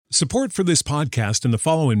Support for this podcast and the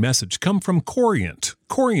following message come from Corient.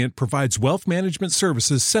 Corient provides wealth management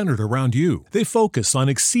services centered around you. They focus on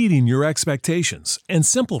exceeding your expectations and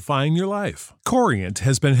simplifying your life. Corient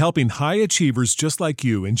has been helping high achievers just like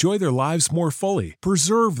you enjoy their lives more fully,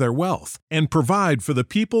 preserve their wealth, and provide for the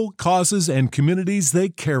people, causes, and communities they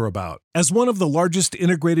care about. As one of the largest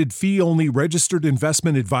integrated fee-only registered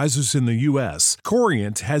investment advisors in the U.S.,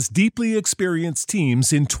 Corient has deeply experienced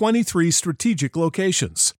teams in 23 strategic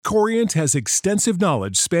locations. Corient has extensive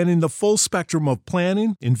knowledge spanning the full spectrum of planning,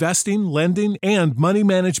 investing, lending, and money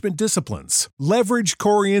management disciplines. Leverage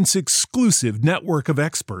Corient's exclusive network of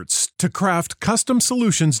experts to craft custom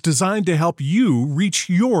solutions designed to help you reach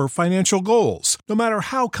your financial goals, no matter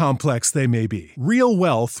how complex they may be. Real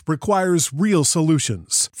wealth requires real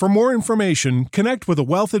solutions. For more information, connect with a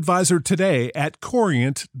wealth advisor today at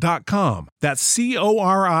Corient.com. That's Corient.com.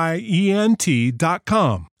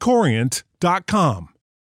 Corient.com.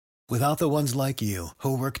 Without the ones like you,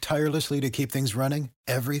 who work tirelessly to keep things running,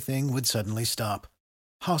 everything would suddenly stop.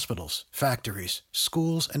 Hospitals, factories,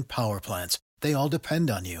 schools, and power plants, they all depend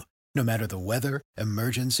on you. No matter the weather,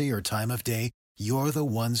 emergency, or time of day, you're the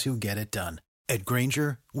ones who get it done. At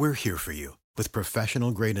Grainger, we're here for you with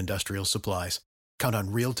professional-grade industrial supplies. Count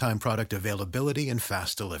on real-time product availability and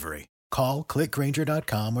fast delivery. Call, click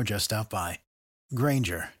Grainger.com, or just stop by.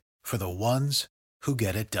 Grainger, for the ones who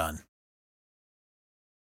get it done.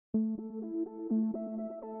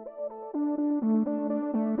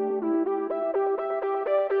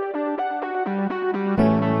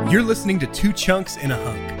 You're listening to Two Chunks in a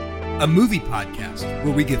Hunk, a movie podcast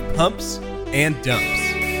where we give pumps and dumps.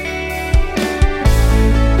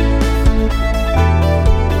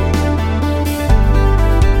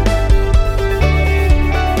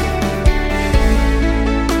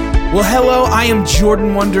 Well, hello, I am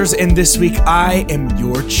Jordan Wonders, and this week I am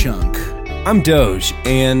your chunk. I'm Doge,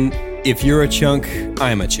 and if you're a chunk,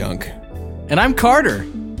 I'm a chunk. And I'm Carter,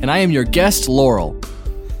 and I am your guest, Laurel.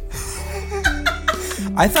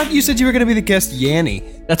 I thought you said you were going to be the guest,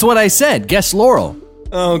 Yanny. That's what I said, guest Laurel.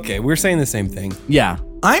 Oh, okay, we're saying the same thing. Yeah.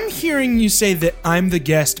 I'm hearing you say that I'm the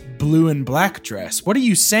guest blue and black dress. What are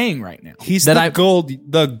you saying right now? He's That the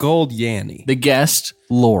gold Yanny. The guest,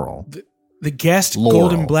 Laurel. The guest Laurel.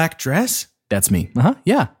 gold and black dress? That's me.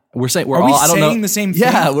 Yeah. We're saying Are we saying the same thing?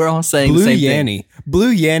 Yeah, we're all saying Blue the same Yanny. thing.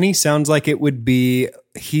 Blue Yanny sounds like it would be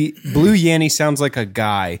Blue Yanny sounds like a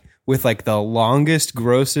guy with like the longest,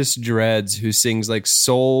 grossest dreads who sings like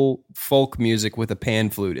soul folk music with a pan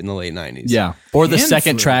flute in the late 90s. Yeah. Or the Pan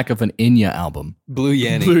second flute. track of an Enya album. Blue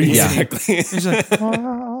Yanny. Blue Yanny. Exactly. It's like,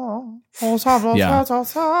 Yeah.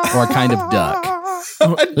 Or a kind of duck.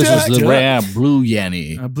 This is the rare Blue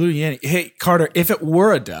Yanny. a blue Yanny. Hey, Carter, if it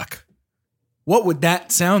were a duck, what would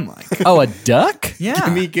that sound like? Oh, a duck?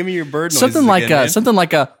 Yeah. Give me your bird noises Something like again, man. something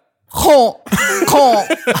like a honk, honk,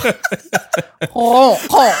 honk,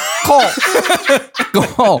 honk,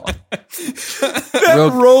 honk.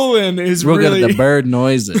 That roll-in is Real good really... at the bird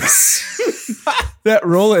noises. That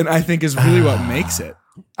roll-in, I think, is really what makes it.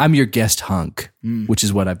 I'm your guest hunk, which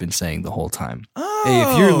is what I've been saying the whole time. Hey,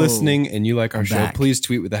 if you're listening and you like our show, back. please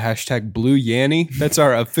tweet with the hashtag Blue Yanny. That's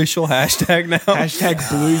our official hashtag now. Hashtag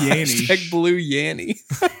Blue Yanny. Hashtag Blue Yanny.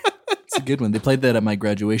 It's a good one. They played that at my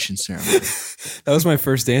graduation ceremony. That was my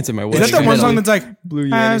first dance at my wedding. Is that the one song Blue that's like, Blue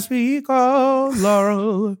Yanny? As we go,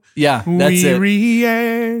 Laurel, Yeah, that's it.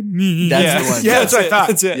 Yanny. That's the one. Yeah, that's what I thought.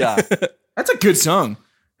 That's it. Yeah. That's a good song.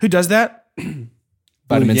 Who does that?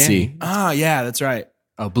 Vitamin Yanny. C. Ah, yeah, that's right.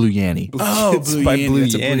 Oh, Blue Yanny. Oh, It's Blue by Yanny. Blue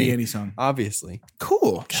That's a Blue Yanny. Yanny song. Obviously.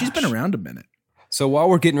 Cool. She's been around a minute. So while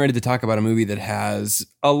we're getting ready to talk about a movie that has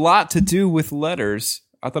a lot to do with letters,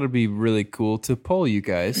 I thought it'd be really cool to poll you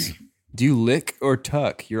guys. Do you lick or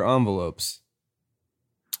tuck your envelopes?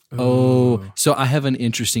 Oh, so I have an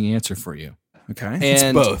interesting answer for you. Okay.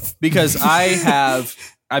 And both. Because I've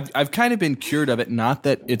kind of been cured of it. Not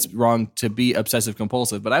that it's wrong to be obsessive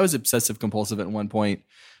compulsive, but I was obsessive compulsive at one point.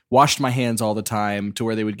 Washed my hands all the time to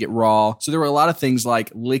where they would get raw. So there were a lot of things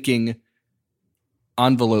like licking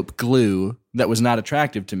envelope glue that was not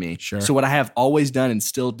attractive to me. Sure. So what I have always done and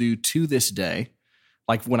still do to this day,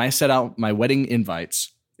 like when I set out my wedding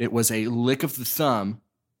invites, it was a lick of the thumb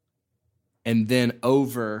and then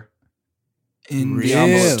over the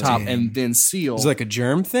envelope top and then seal. Is it like a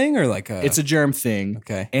germ thing or like a... It's a germ thing.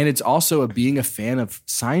 Okay. And it's also a being a fan of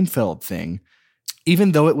Seinfeld thing.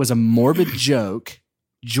 Even though it was a morbid joke,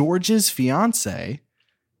 George's fiance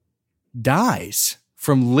dies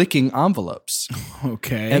from licking envelopes.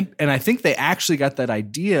 Okay. And I think they actually got that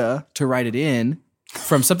idea to write it in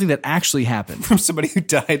from something that actually happened. From somebody who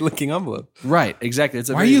died licking envelopes. Right, exactly. It's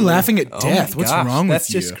a Why are very you weird- laughing at Oh death? my What's gosh, wrong that's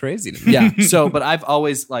with you? just crazy to me. Yeah. So, but I've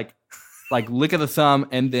always like lick of the thumb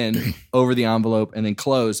and then over the envelope and then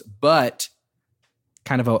close, but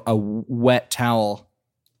kind of a wet towel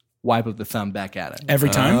wipe of the thumb back at it. Every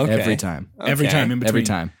time? Okay. Every time. Every Okay. time in between. Every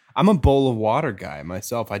time. I'm a bowl of water guy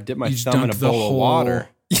myself. I dip my You just thumb in a dunk the bowl of whole water.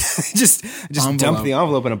 just dump envelope. the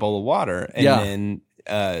envelope in a bowl of water and Yeah. then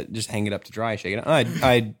just hang it up to dry, shake it.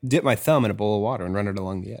 I dip my thumb in a bowl of water and run it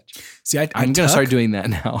along the edge. See, I I'm going to start doing that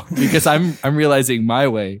now because I'm realizing my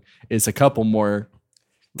way is a couple more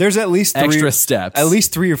There's at least extra steps. At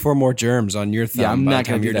least 3 or 4 more germs on your thumb. Yeah, I'm by not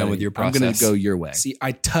the going time to you're do that. done with your I'm process. going to go your way. See,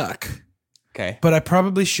 I tuck, Okay. but I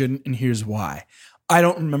probably shouldn't, and here's why. I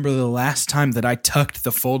don't remember the last time that I tucked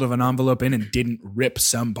the fold of an envelope in and didn't rip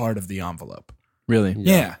some part of the envelope. Really?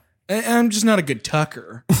 Yeah. I'm just not a good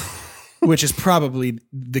tucker, which is probably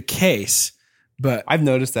the case. But I've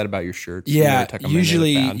noticed that about your shirts. You yeah, really tuck 'em in, it's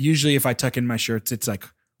bad. usually if I tuck in my shirts, it's like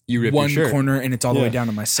you rip one your shirt. corner and it's all the Yeah. way down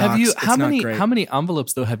to my socks. Have you It's not great. how many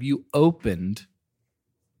envelopes though have you opened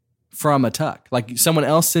from a tuck? Like someone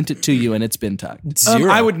else sent it to you and it's been tucked.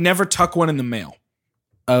 Zero. I would never tuck one in the mail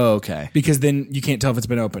Oh, okay. because then you can't tell if it's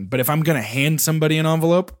been opened. But if I'm going to hand somebody an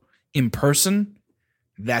envelope in person,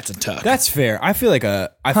 that's a tuck. That's fair. I feel like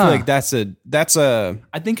that's a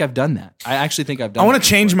I think I've done that. I actually think I've done I want that to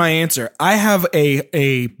change my answer. I have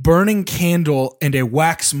a burning candle and a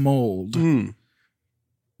wax mold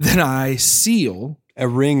that I seal a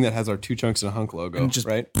ring that has our 2 chunks and a hunk logo, And just-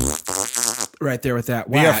 right? right there with that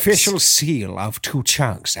wax. seal of 2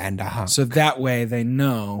 chunks and a hunk. So that way they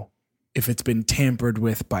know if it's been tampered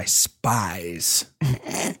with by spies.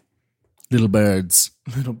 Little birds.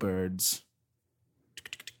 Little birds.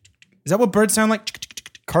 Is that what birds sound like?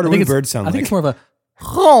 Carter, I what think do birds sound I like? think it's more of a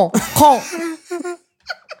honk, honk,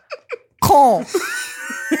 honk.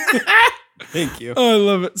 Thank you. Oh, I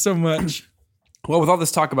love it so much. Well, with all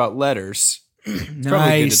this talk about letters, it's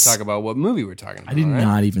probably good Nice. to talk about what movie we're talking about. I did right?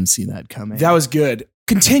 not even see that coming. That was good.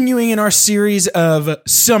 Continuing in our series of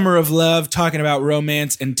Summer of Love, talking about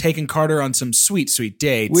romance and taking Carter on some sweet, sweet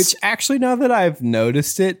dates. Which actually, now that I've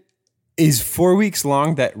noticed it, is 4 weeks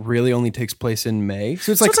long. That really only takes place in May.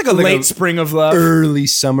 So it's so it's like a late spring of love. early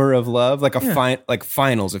summer of love, like like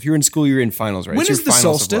finals. If you're in school, you're in finals, right? When It's is your the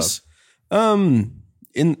finals of solstice?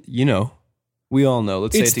 love. We all know.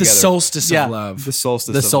 Let's It's say it the together. solstice Yeah. of love. The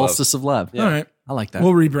solstice. the of love. solstice of love. All right. I like that.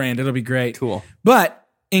 We'll rebrand. It'll be great. Cool. But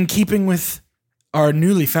in keeping with our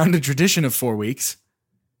newly founded tradition of 4 weeks,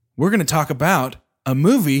 we're going to talk about a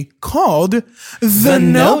movie called The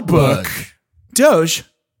Notebook. Doge,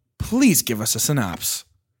 please give us a synopsis.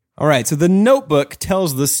 All right. So the Notebook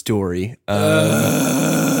tells the story.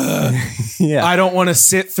 Yeah. I don't want to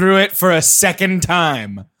sit through it for a second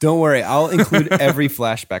time. Don't worry, I'll include every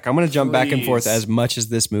flashback. I'm going to jump back and forth Please. as much as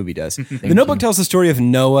this movie does. The Notebook tells the story of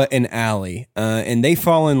Noah and Allie, and they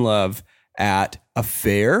fall in love at a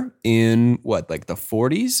fair in like the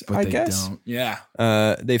 40s, I guess. Don't. Yeah.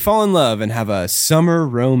 They fall in love and have a summer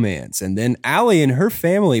romance, and then Allie and her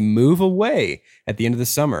family move away at the end of the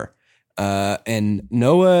summer. And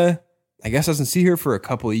Noah, I guess, doesn't see her for a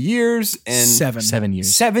couple of years, and 7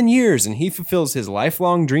 years. 7 years, and he fulfills his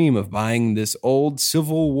lifelong dream of buying this old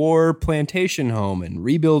Civil War plantation home and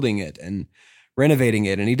rebuilding it and renovating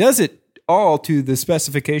it. And he does it all to the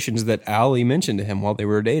specifications that Allie mentioned to him while they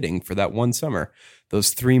were dating for that one summer,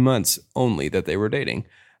 those 3 months only that they were dating.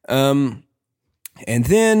 And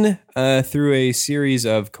then through a series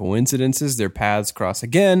of coincidences, their paths cross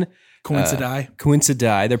again.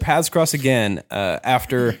 Coincidi. Their paths cross again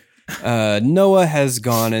after Noah has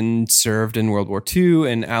gone and served in World War II,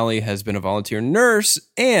 and Allie has been a volunteer nurse.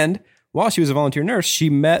 And while she was a volunteer nurse, she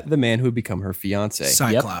met the man who would become her fiance.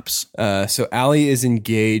 Cyclops. So Allie is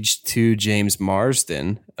engaged to James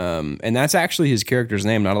Marsden, and that's actually his character's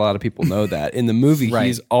name. Not a lot of people know that. In the movie, Right.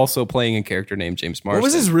 he's also playing a character named James Marsden. What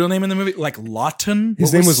was his real name in the movie? Like Lawton?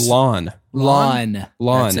 His name was Lon. Lawn.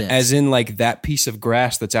 Lawn, That's it. as in like that piece of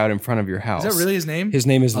grass that's out in front of your house. Is that really his name? His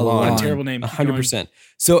name is Lon. What a terrible name. Keep 100%.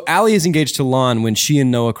 So Allie is engaged to Lon when she and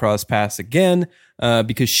Noah cross paths again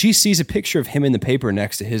because she sees a picture of him in the paper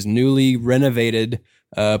next to his newly renovated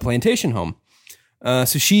plantation home.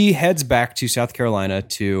 So she heads back to South Carolina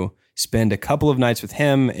to spend a couple of nights with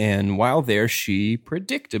him. And while there, she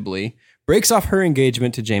predictably breaks off her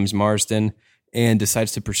engagement to James Marsden and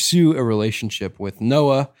decides to pursue a relationship with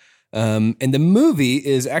Noah. And the movie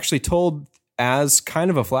is actually told as kind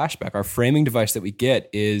of a flashback. Our framing device that we get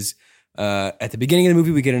is at the beginning of the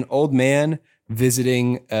movie, we get an old man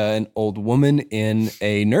visiting an old woman in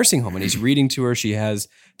a nursing home, and he's reading to her. She has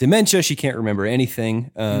dementia. She can't remember anything.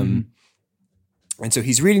 And so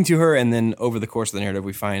he's reading to her, and then over the course of the narrative,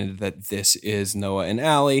 we find that this is Noah and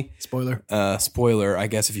Allie. Spoiler. Spoiler, I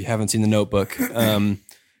guess, if you haven't seen The Notebook.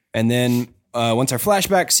 And then once our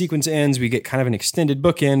flashback sequence ends, we get kind of an extended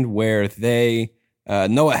bookend where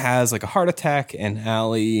Noah has like a heart attack, and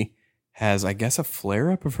Allie has, I guess, a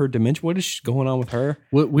flare up of her dementia. What is going on with her?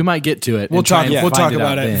 We might get to it. We'll and try talk- and we'll find talk out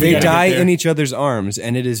about it. then. They gotta die get there. in each other's arms,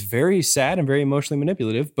 and it is very sad and very emotionally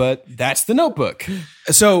manipulative, but that's The Notebook.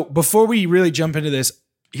 So before we really jump into this,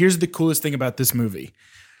 here's the coolest thing about this movie.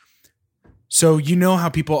 So you know how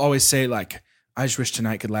people always say, like, I just wish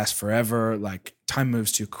tonight could last forever. Like, time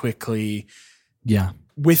moves too quickly. Yeah.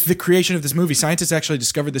 With the creation of this movie, scientists actually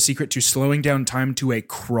discovered the secret to slowing down time to a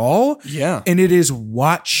crawl. Yeah. And it is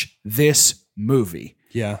watch this movie.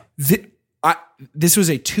 Yeah. This was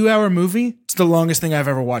a 2-hour movie. It's the longest thing I've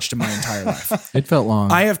ever watched in my entire life. It felt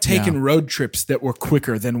long. I have taken road trips that were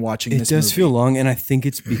quicker than watching It this does movie. feel long, and I think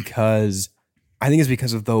it's because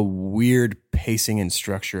of the weird pacing and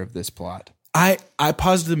structure of this plot. I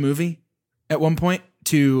paused the movie at one point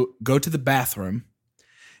to go to the bathroom,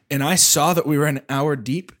 and I saw that we were an hour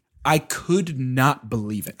deep. I could not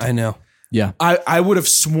believe it. I know. yeah. I would have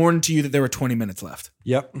sworn to you that there were 20 minutes left.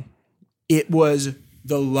 Yep. It was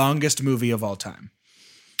the longest movie of all time.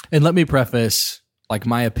 And let me preface like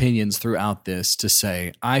my opinions throughout this to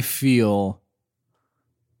say I feel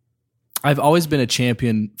I've always been a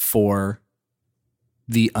champion for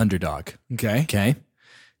the underdog. Okay. Okay.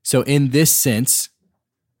 So in this sense,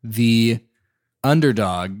 the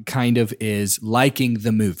underdog kind of is liking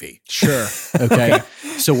the movie. Sure. Okay.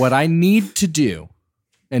 So what I need to do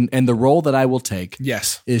and the role that I will take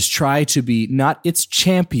Yes. is try to be not its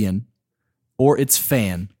champion or its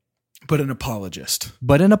fan, But an apologist.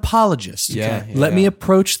 but an apologist. Yeah, yeah, Let me yeah.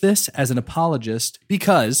 approach this as an apologist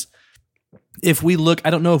because if we look, I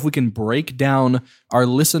don't know if we can break down our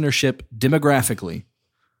listenership demographically,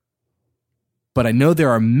 but I know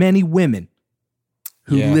there are many women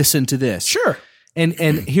who Yeah. listen to this. Sure. And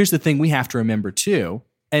here's the thing we have to remember too.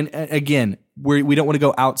 And again, we don't want to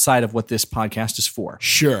go outside of what this podcast is for,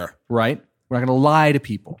 Sure. right? We're not going to lie to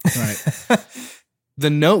people. Right. The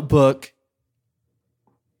Notebook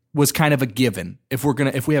was kind of a given. If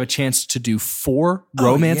we have a chance to do 4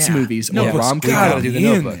 romance yeah. movies or Notebook's rom gotta com, do The be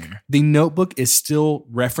in Notebook. there. The Notebook is still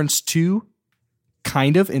referenced to,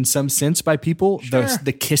 kind of in some sense, by people. Sure.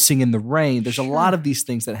 The kissing in the rain. There's a lot of these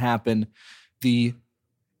things that happen. The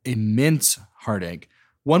immense heartache.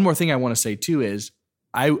 One more thing I want to say too is,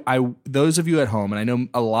 I those of you at home, and I know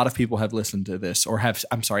a lot of people have listened to this or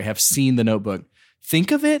have seen The Notebook.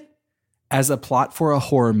 Think of it as a plot for a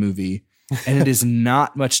horror movie, and it is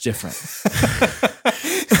not much different.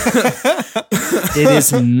 It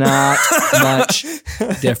is not much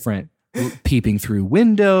different. Peeping through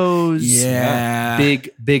windows, Yeah.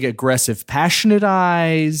 big aggressive, passionate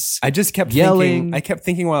eyes. I just kept Yelling. I kept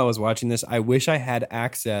thinking while I was watching this, I wish I had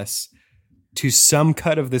access to some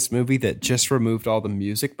cut of this movie that just removed all the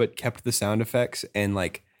music but kept the sound effects, and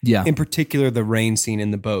like Yeah. in particular the rain scene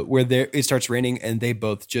in the boat where it starts raining and they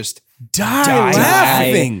both just Die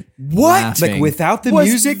laughing. What? Laughing. Like without the Was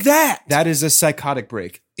music, that? that is a psychotic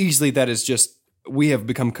break. Easily, that is just, we have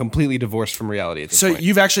become completely divorced from reality at this So point.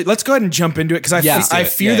 you've actually, let's go ahead and jump into it because Yeah. I do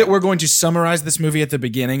it. fear Yeah, that yeah. we're going to summarize this movie at the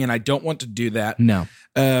beginning, and I don't want to do that. No.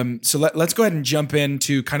 So let's go ahead and jump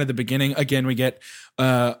into kind of the beginning. Again, we get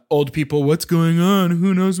old people. What's going on?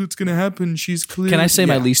 Who knows what's going to happen? She's clear. Can I say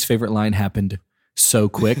my Yeah. least favorite line happened so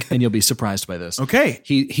quick, and you'll be surprised by this. Okay.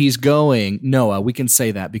 He's going Noah. We can say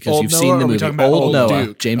that because Old you've Noah, seen or the are we movie. talking about Old old Noah,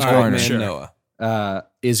 Duke? James All right, Garner, Man, sure. Noah.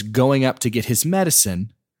 is going up to get his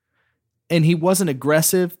medicine, and he wasn't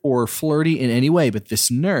aggressive or flirty in any way. But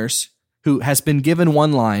this nurse who has been given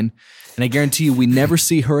one line, and I guarantee you, we never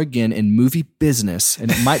see her again in movie business,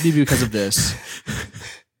 and it might be because of this.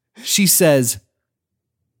 She says,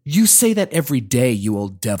 "You say that every day, you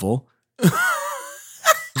old devil."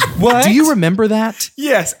 What? Do you remember that?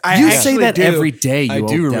 Yes, I You actually say that do. every day, you I old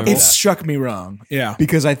do remember devil. It struck me wrong. Yeah.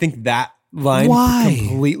 Because I think that line Why?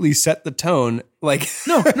 completely set the tone. Like,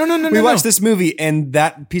 No. we watched this movie and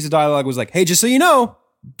that piece of dialogue was like, hey, just so you know,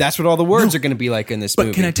 that's what all the words are going to be like in this But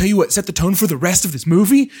movie. can I tell you what set the tone for the rest of this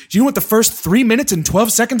movie? Do you know what the first 3 minutes and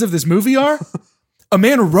 12 seconds of this movie are? A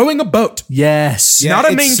man rowing a boat. Yes. Yeah, Not a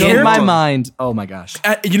it's main so character. In my long. mind. Oh my gosh.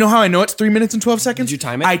 You know how I know it's 3 minutes and 12 seconds? Did you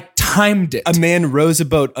time it? I timed it. A man rows a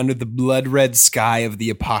boat under the blood red sky of the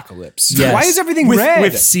apocalypse. Yes. Why is everything with, red?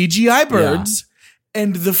 with CGI birds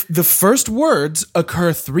And the first words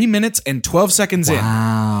occur 3 minutes and 12 seconds in.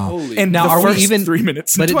 Wow. And Now, the are we first even 3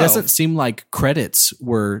 minutes and But 12. it doesn't seem like credits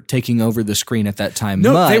were taking over the screen at that time.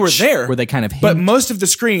 No, much, they were there. Where they kind of But hint. most of the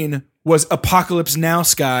screen was Apocalypse Now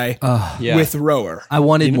sky Yeah. with Rower. I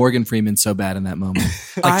wanted Morgan Freeman so bad in that moment.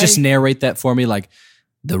 Like, just narrate that for me, like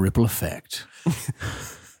the ripple effect.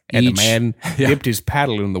 And Each- the man dipped his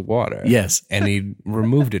paddle in the water. Yes. And he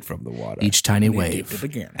removed it from the water. Each tiny Dipped wave it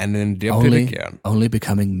again. and then dipped only, it again. only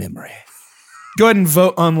becoming memory. Go ahead and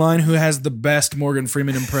vote online who has the best Morgan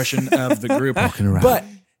Freeman impression of the group. Walking around. But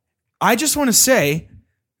I just want to say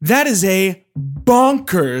that is a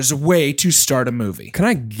bonkers way to start a movie. Can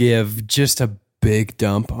I give just a big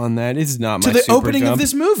dump on that? It's not To my the super opening of dump.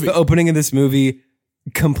 this movie. The opening of this movie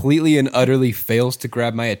completely and utterly fails to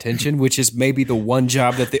grab my attention, which is maybe the one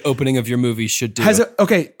job that the opening of your movie should do.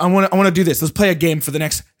 Okay, I want to do this. Let's play a game for the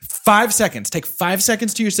next 5 seconds. Take 5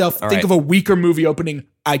 seconds to yourself. Think right. of a weaker movie opening.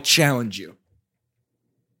 I challenge you.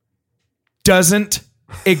 Doesn't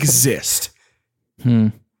exist.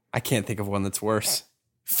 I can't think of one that's worse.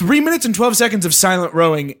 3 minutes and 12 seconds of silent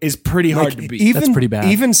rowing is pretty hard to beat. Even, That's pretty bad.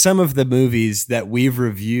 Even some of the movies that we've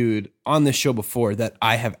reviewed on the show before that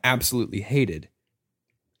I have absolutely hated,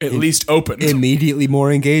 At least opened. immediately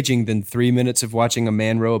more engaging than 3 minutes of watching a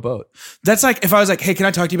man row a boat. That's like if I was like, hey, can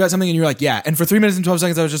I talk to you about something? And you're like, yeah. And for 3 minutes and 12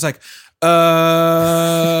 seconds, I was just like,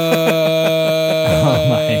 Oh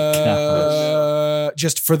my gosh.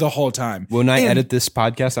 just for the whole time. When I And edit this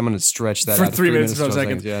podcast, I'm going to stretch that for out to 3 minutes and 12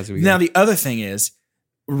 seconds. Yeah, as we Now, go. the other thing is,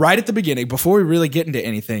 right at the beginning, before we really get into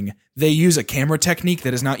anything, they use a camera technique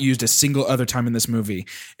that is not used a single other time in this movie.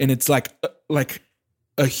 And it's like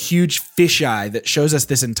a huge fisheye that shows us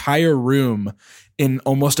this entire room in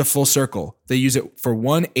almost a full circle. They use it for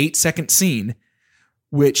 1 8-second scene,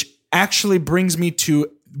 which actually brings me to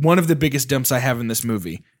one of the biggest dumps I have in this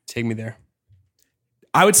movie. Take me there.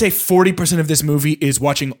 I would say 40% of this movie is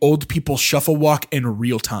watching old people shuffle walk in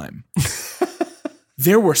real time.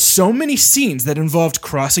 There were so many scenes that involved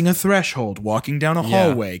crossing a threshold, walking down a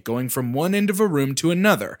hallway, going from one end of a room to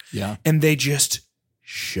another. Yeah. And they just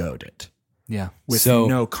showed it Yeah. with So-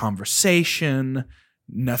 no conversation,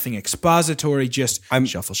 nothing expository, just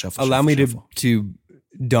shuffle. Allow me shuffle. to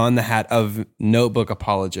don the hat of notebook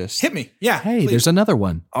apologist. Hit me. Yeah. Hey, please. there's another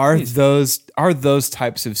one. Are those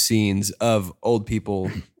types of scenes of old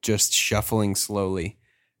people just shuffling slowly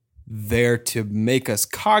there to make us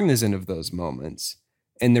cognizant of those moments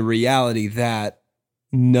and the reality that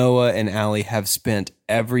Noah and Allie have spent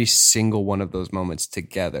every single one of those moments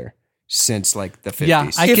together since like the 50s?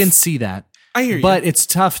 Yeah, I can see that. I hear you. But it's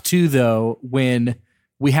tough too, though, when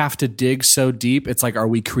we have to dig so deep. It's like, are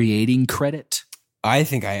we creating credit? I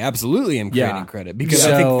think I absolutely am creating Yeah. credit because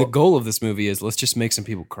So- I think the goal of this movie is let's just make some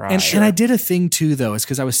people cry. And I did a thing too, though, is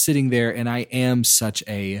because I was sitting there and I am such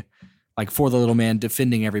a, like, for the little man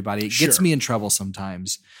defending everybody. It gets Sure. me in trouble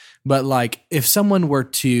sometimes. But like, if someone were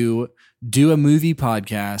to do a movie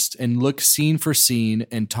podcast and look scene for scene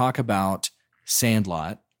and talk about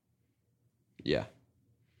Sandlot, yeah.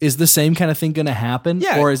 is the same kind of thing going to happen?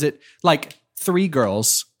 Yeah. Or is it like three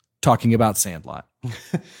girls talking about Sandlot?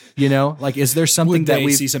 You know, like, is there something Would that they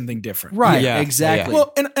we see something different? Right, Yeah. exactly.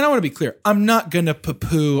 Well, and I want to be clear. I'm not going to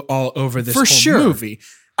poo-poo all over this For whole sure. movie.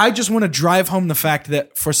 I just want to drive home the fact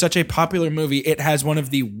that for such a popular movie, it has one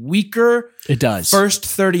of the weaker it does. first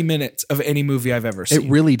 30 minutes of any movie I've ever seen. It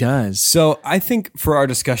really does. So I think for our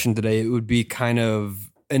discussion today, it would be kind of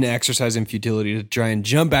an exercise in futility to try and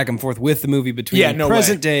jump back and forth with the movie between Yeah, no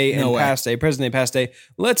present way. day and No way. past day, present day, past day.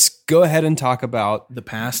 Let's go ahead and talk about The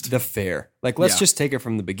past. the fair. Like, let's Yeah. just take it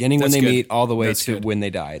from the beginning when That's they good. meet all the way That's to good. when they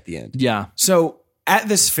die at the end. Yeah. So at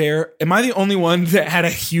this fair, am I the only one that had a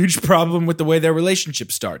huge problem with the way their relationship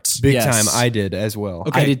starts? Big Yes. time. I did as well.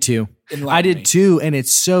 Okay. I did too. Enlighten I did me. too. And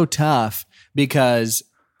it's so tough because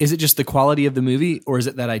is it just the quality of the movie or is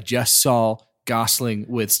it that I just saw Gosling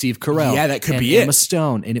with Steve Carell? Yeah, that could and be it. Emma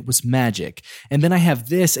Stone, and it was magic. And then I have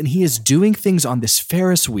this, and he is doing things on this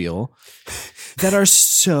Ferris wheel that are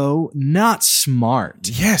so not smart.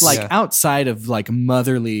 Yes. Like Yeah. outside of like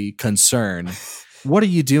motherly concern. What are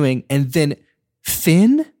you doing? And then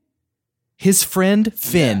Finn, his friend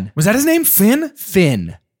Finn. Was that his name? Finn?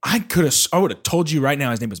 Finn. I would have told you right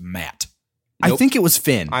now his name was Matt. I think it was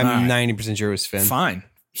Finn. I'm All right. 90% sure it was Finn. Fine.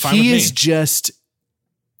 he with is me. just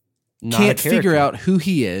Not can't a figure character. out who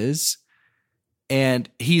he is. And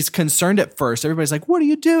he's concerned at first. Everybody's like, what are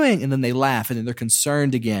you doing? And then they laugh and then they're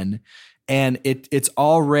concerned again. And it's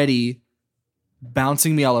already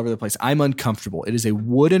bouncing me all over the place. I'm uncomfortable. It is a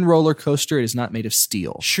wooden roller coaster. It is not made of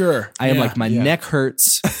steel. Sure. I am Yeah. like, my neck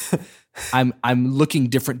hurts. I'm looking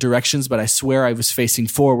different directions, but I swear I was facing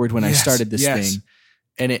forward when I Yes, started this yes. thing.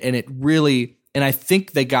 and it really, and I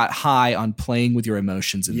think they got high on playing with your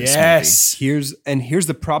emotions in this movie. Yes. Here's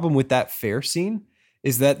the problem with that fair scene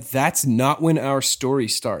is that that's not when our story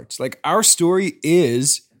starts. Like our story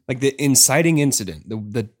is like the inciting incident,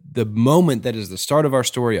 the moment that is the start of our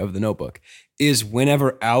story of The Notebook is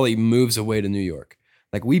whenever Allie moves away to New York.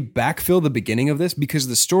 Like we backfill the beginning of this because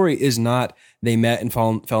the story is not they met and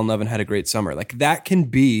fell in love and had a great summer. Like that can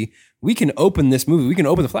be, we can open this movie, we can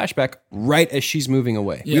open the flashback right as she's moving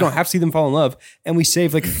away. Yeah. We don't have to see them fall in love. And we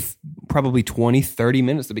save like probably 20, 30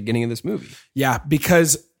 minutes at the beginning of this movie. Yeah,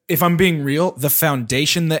 because if I'm being real, the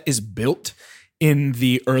foundation that is built in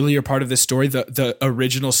the earlier part of this story, the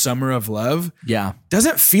original Summer of Love, Yeah.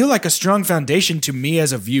 doesn't feel like a strong foundation to me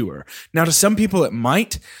as a viewer. Now, to some people it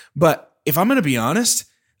might, but if I'm going to be honest,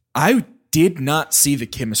 I did not see the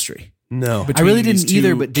chemistry. No. I really these didn't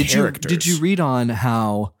either, two but did characters. you read on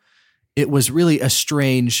how it was really a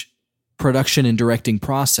strange production and directing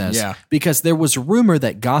process? Yeah. Because there was rumor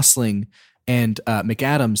that Gosling and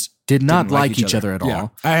McAdams did not Didn't like like each other at Yeah.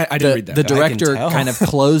 all. I didn't read that. The I can director tell. kind of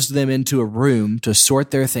closed them into a room to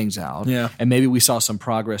sort their things out. Yeah. And maybe we saw some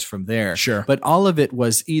progress from there. Sure. But all of it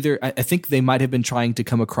was either, I think they might have been trying to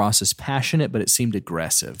come across as passionate, but it seemed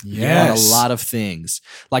aggressive. Yes. On a lot of things.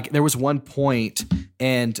 Like there was one point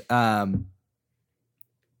and so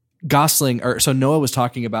Noah was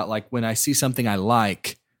talking about like, when I see something I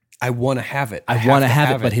like, I want to have it. I want to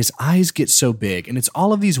have it, but his eyes get so big, and it's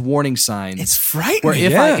all of these warning signs. It's frightening. where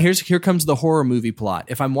if Yeah. here comes the horror movie plot.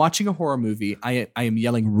 If I'm watching a horror movie, I am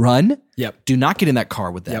yelling, "Run!" Yep. Do not get in that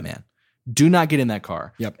car with that Yep. man. Do not get in that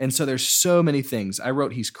car. Yep. And so there's so many things. I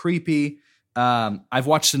wrote he's creepy. I've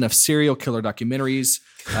watched enough serial killer documentaries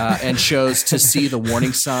and shows to see the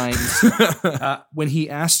warning signs. When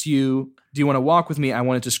he asked you, "Do you want to walk with me?" I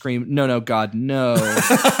wanted to scream, "No, God, no."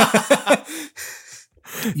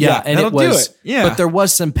 Yeah, and that'll it was, do it. Yeah. but there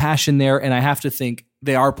was some passion there, and I have to think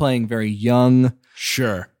they are playing very young.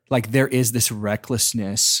 Sure. Like there is this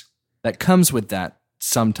recklessness that comes with that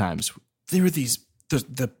sometimes. There were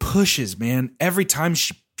the pushes, man. Every time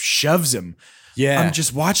she shoves him, Yeah. I'm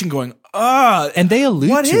just watching going, And they allude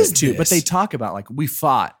What to is it too, but this? they talk about like we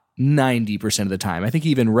fought 90% of the time. I think he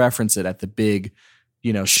even referenced it at the big,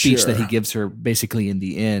 speech Sure. that he gives her basically in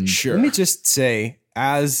the end. sure. Let me just say,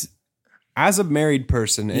 as a married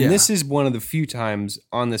person, and Yeah. this is one of the few times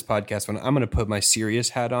on this podcast when I'm going to put my serious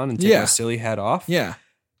hat on and take Yeah. my silly hat off. Yeah.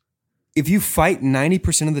 If you fight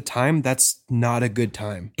 90% of the time, that's not a good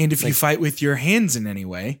time. And if you fight with your hands in any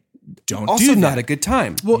way, don't Also do that. not a good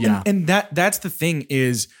time. Well, Yeah. and that's the thing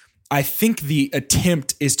is, I think the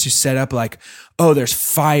attempt is to set up like, oh, there's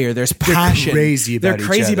fire, there's passion. crazy about They're each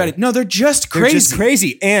crazy about other. it. No, they're just They're crazy. just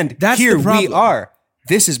crazy. And That's here the we problem. are.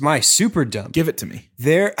 This is my super dump. Give it to me.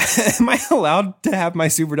 Am I allowed to have my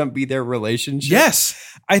super dump be their relationship? Yes.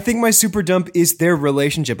 I think my super dump is their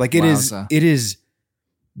relationship. Like it is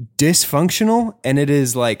dysfunctional, and it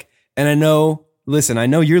is like, and I know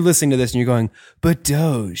you're listening to this and you're going, but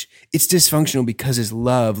Doge, it's dysfunctional because it's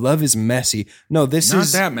love. Love is messy. No, this Not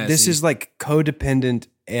is that messy. This is like codependent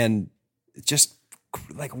and just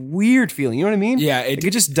like weird feeling. You know what I mean? Yeah, Like,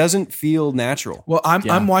 it just doesn't feel natural. Well,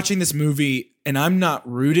 I'm watching this movie and I'm not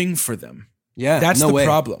rooting for them. Yeah, That's no the way.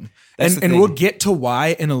 problem. That's And the thing. we'll get to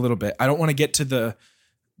why in a little bit. I don't want to get to the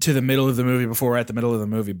middle of the movie before we're at the middle of the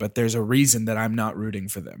movie, but there's a reason that I'm not rooting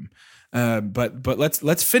for them. But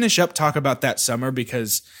let's finish up talk about that summer,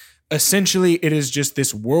 because essentially it is just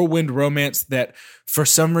this whirlwind romance that for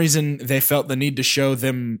some reason they felt the need to show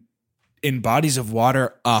them in bodies of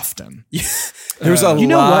water often. There's a You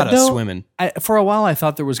know lot what, of though? swimming. For a while, I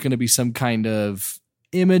thought there was going to be some kind of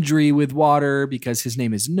imagery with water because his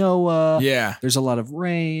name is Noah. Yeah. There's a lot of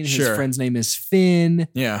rain. His Sure. friend's name is Finn.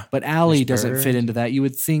 Yeah. But Allie There's doesn't bird. fit into that. You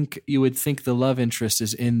would think the love interest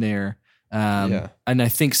is in there. Yeah. And I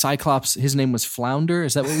think Cyclops, his name was Flounder.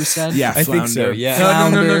 Is that what we said? Yeah, I think so, Flounder. yeah. No,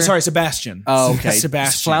 Flounder. sorry, Sebastian. Oh, okay.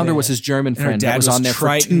 Sebastian. Flounder was his German her friend dad that was was on there for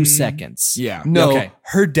Triton. 2 seconds. Yeah. No, Okay.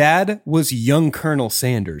 her dad was young Colonel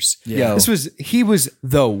Sanders. Yo. He was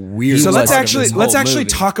the weirdest. So let's part of actually this whole actually movie.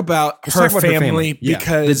 talk about Let's her talk about her family, family. Yeah.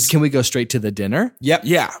 because Can we go straight to the dinner? Yep.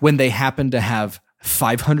 yeah, When they happen to have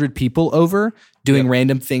 500 people over doing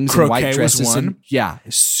random things in white Croquet was dresses. one. And, yeah.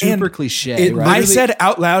 Super And cliche, it right? I said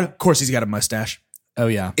out loud, of course he's got a mustache. oh,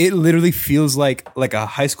 yeah. It literally feels like a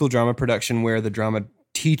high school drama production where the drama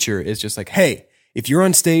teacher is just like, hey, if you're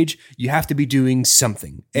on stage, you have to be doing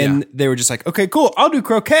something. And they were just like, okay, cool, I'll do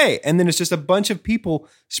croquet. And then it's just a bunch of people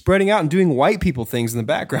spreading out and doing white people things in the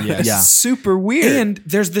background. Yes. It's Yeah. super weird. And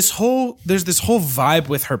there's this whole vibe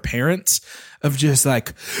with her parents of just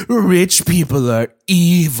like, rich people are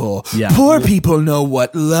evil. Yeah. Poor people know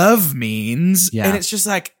what love means. Yeah. And it's just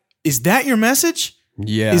like, is that your message?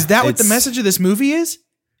 Yeah. Is that what the It's- message of this movie is?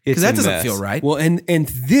 It's 'Cause that a doesn't mess. feel right. Well, and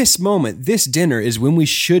this moment, this dinner is when we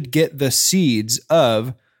should get the seeds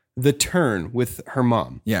of the turn with her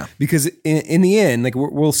mom. Yeah. Because in the end, like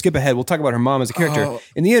we'll skip ahead. We'll talk about her mom as a character. Oh.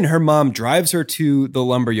 In the end, her mom drives her to the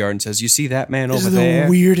lumber yard and says, "You see that man This over is the there?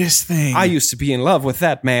 weirdest thing. I used to be in love with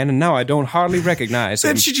that man, and now I don't hardly recognize him."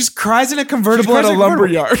 Then she just cries in a convertible She at cries a like lumber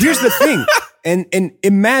convertible. yard. Here's the thing. And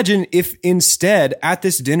imagine if instead at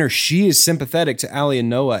this dinner she is sympathetic to Allie and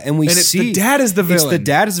Noah, and we And it's see the dad is the It's the villain.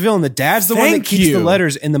 dad is the villain. The dad's the one that Thank keeps you. the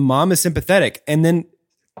letters, and the mom is sympathetic. And then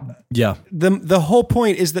Yeah. the whole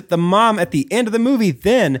point is that the mom at the end of the movie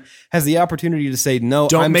then has the opportunity to say, "No,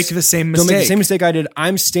 Don't make the same Don't make the mistake." same mistake I did.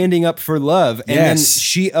 I'm standing up for love." And then Yes.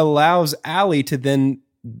 she allows Allie to then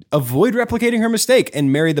avoid replicating her mistake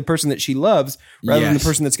and marry the person that she loves rather than the Yes.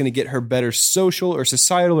 person that's going to get her better social or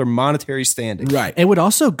societal or monetary standing. Right. It would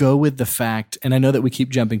also go with the fact, and I know that we keep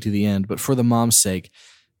jumping to the end, but for the mom's sake,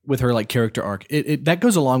 with her like character arc, it that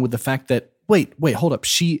goes along with the fact that wait, hold up,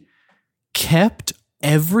 she kept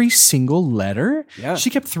every single letter. Yeah. She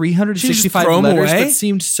kept 365 throw 'em letters, away? but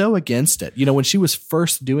seemed so against it. You know, when she was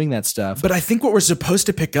first doing that stuff. But I think what we're supposed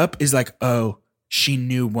to pick up is like, oh, she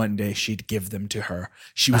knew one day she'd give them to her.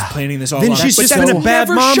 She was planning this all Then along. she's But just that's been a bad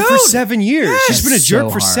never mom for shown. 7 years. She's been a That's jerk so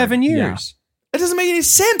for hard. 7 years. Yeah. It doesn't make any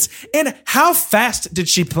sense. And how fast did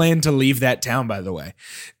she plan to leave that town, by the way?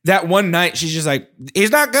 That one night, she's just like, he's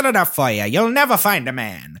not good enough for you. You'll never find a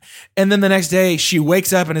man. And then the next day, she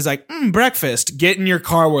wakes up and is like, breakfast. Get in your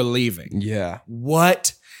car. We're leaving. Yeah.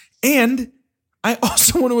 What? And I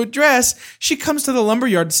also want to address, she comes to the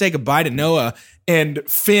lumberyard to say goodbye to Noah. And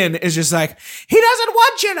Finn is just like, he doesn't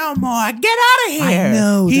want you no more. Get out of here. I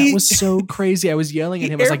know He- that was so crazy. I was yelling at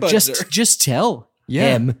He him. I was like, airbuds her. just tell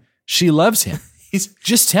Yeah. him she loves him.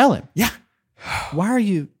 Just tell him. Yeah. Why are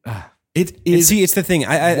you? It And is. see, it's the thing.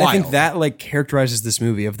 I think wild. that like characterizes this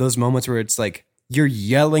movie of those moments where it's like you're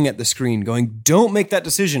yelling at the screen, going, "Don't make that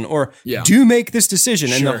decision," or Yeah. "Do make this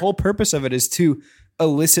decision." And the Sure. whole purpose of it is to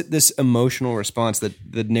elicit this emotional response that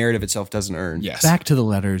the narrative itself doesn't earn. Yes. Back to the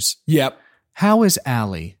letters. Yep. How is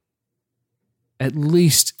Allie, at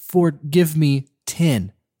least give me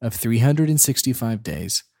 10 of 365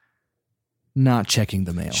 days, not checking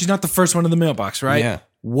the mail? She's not the first one in the mailbox, right? Yeah.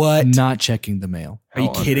 What? not checking the mail. Are you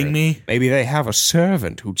How on kidding earth? me? Maybe they have a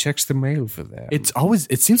servant who checks the mail for them.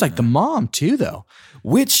 It seems like the mom too, though.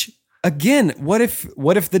 Which again, what if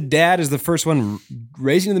the dad is the first one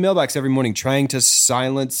raising the mailbox every morning, trying to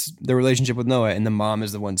silence the relationship with Noah, and the mom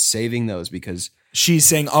is the one saving those because She's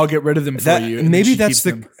saying, I'll get rid of them for that you. and then maybe she that's keeps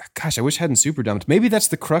the them. gosh. I wish I hadn't super dumped. Maybe that's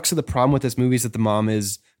the crux of the problem with this movie is that the mom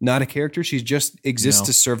is not a character. She just exists No.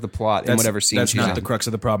 to serve the plot in That's- whatever scene That's she's not in. the crux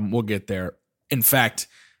of the problem. We'll get there. In fact,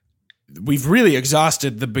 we've really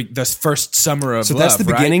exhausted the first summer of So love, that's the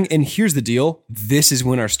right? beginning, and here's the deal. This is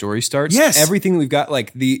when our story starts. Yes. Everything that we've got,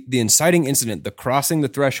 like the inciting incident, the crossing the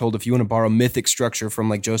threshold, if you want to borrow mythic structure from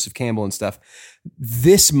like Joseph Campbell and stuff,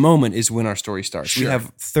 this moment is when our story starts. We Sure.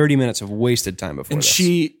 have 30 minutes of wasted time before And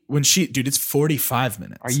this. dude, it's 45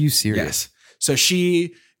 minutes. Are you serious? Yes. So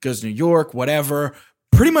she goes to New York, whatever.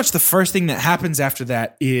 Pretty much the first thing that happens after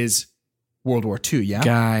that is World War II, yeah?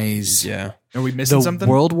 Guys, Yeah. Are we missing the something?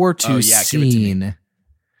 World War II Oh, yeah, give it to me. scene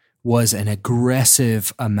was an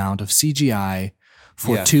aggressive amount of CGI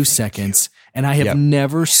for Yeah. 2 seconds. And I have Yep.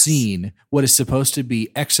 never seen what is supposed to be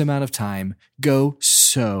X amount of time go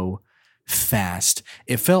so fast.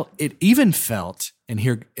 It even felt, and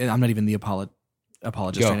here, I'm not even the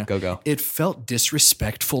apologist right now. Go. It felt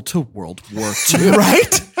disrespectful to World War II.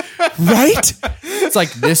 right? Right? It's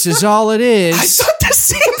like, this is all it is. I thought the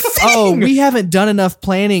same thing. Oh, we haven't done enough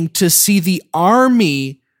planning to see the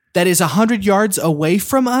army that is 100 yards away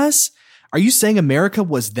from us. Are you saying America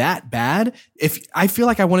was that bad? If I feel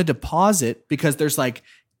like I wanted to pause it because there's like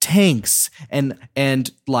tanks and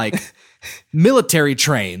like military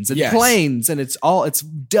trains and Yes. planes and it's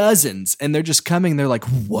dozens and they're just coming. They're like,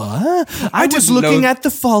 what? I was didn't looking know- at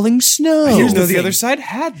the falling snow. Here's the the thing. other side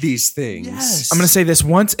had these things. Yes. I'm going to say this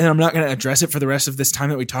once, and I'm not going to address it for the rest of this time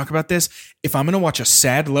that we talk about this. If I'm going to watch a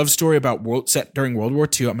sad love story about set during World War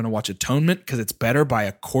II, I'm going to watch Atonement because it's better by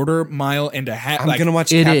a quarter mile and a half. I'm going to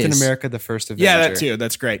watch it Captain is. America: The First Avenger. Yeah, that too.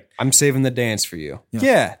 That's great. I'm saving the dance for you.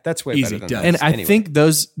 Yeah, that's way Easy, better than done. that. And I Anyway. think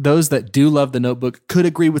those that do love The Notebook could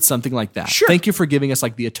agree with something like like that. Sure. Thank you for giving us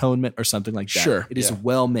like The Atonement or something like that. Sure. It is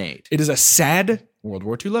well made. It is a sad World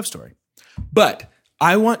War II love story. But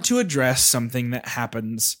I want to address something that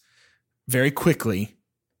happens very quickly,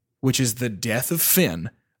 which is the death of Finn,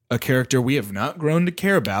 a character we have not grown to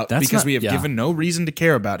care about because we have given no reason to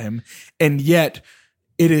care about him. And yet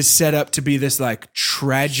it is set up to be this like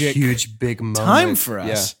tragic, Huge, big moment. time for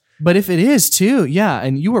us. Yeah. But if it is too,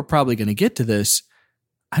 and you were probably going to get to this,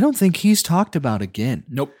 I don't think he's talked about again.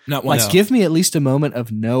 Nope, not Like, once. give me at least a moment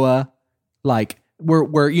of Noah, like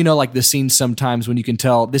where you know, like the scenes sometimes when you can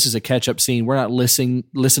tell this is a catch up scene. We're not listening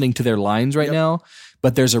to their lines right now,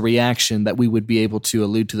 but there's a reaction that we would be able to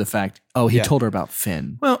allude to the fact, he told her about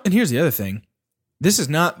Finn. Well, and here's the other thing. This is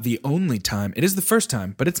not the only time. It is the first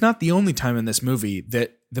time, but it's not the only time in this movie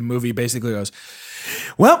that the movie basically goes,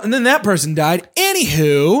 well, and then that person died.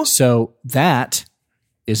 Anywho. So that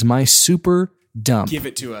is my super dump. Give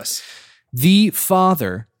it to us. The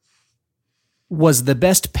father was the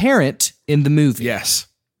best parent in the movie. Yes.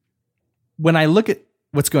 When I look at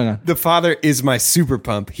what's going on, The father is my super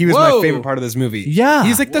pump. He was Whoa. my favorite part of this movie. Yeah.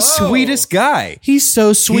 He's like the sweetest guy. he's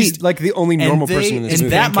so sweet. He's like the only normal person in this and movie.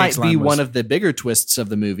 that might Pancakes be line was- one of the bigger twists of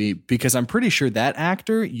the movie because I'm pretty sure that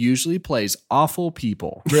actor usually plays awful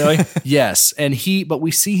people. Really? Yes. And but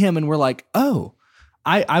we see him and we're like, oh,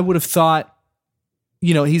 I would have thought,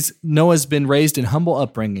 Noah's been raised in humble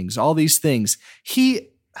upbringings, all these things.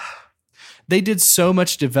 They did so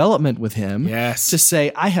much development with him Yes. to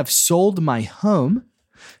say, I have sold my home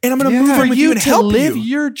And I'm going to move for in with you you and to help live you.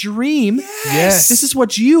 your dream. Yes. This is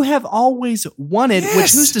what you have always wanted, which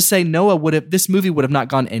Yes. who's to say this movie would have not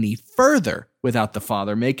gone any further without the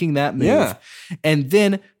father making that move. Yeah. And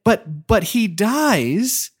then, but he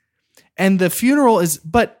dies and the funeral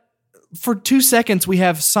but for 2 seconds we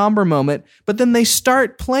have somber moment, but then they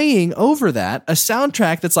start playing over that a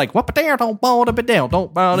soundtrack that's like,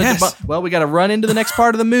 Yes. well, we got to run into the next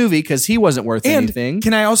part of the movie because he wasn't worth And anything.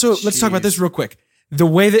 can I also, let's talk about this real quick. The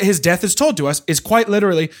way that his death is told to us is quite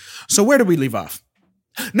literally, so where did we leave off?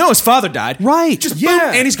 No, his father died. Right. Just Yeah.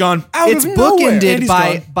 boom, and he's gone. It's of nowhere. And bookended he's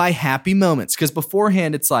by gone. happy moments because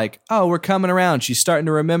beforehand it's like, oh, we're coming around. She's starting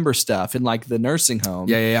to remember stuff in like the nursing home.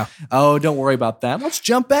 Yeah. Oh, don't worry about that. Let's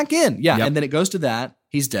jump back in. Yeah, Yep. and then it goes to that.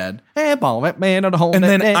 He's dead. And And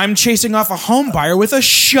then I'm chasing off a home buyer with a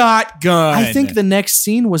shotgun. I think the next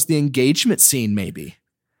scene was the engagement scene, maybe.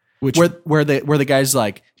 which Where the guy's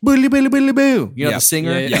like boodly boodly boodly boo. You know Yeah. the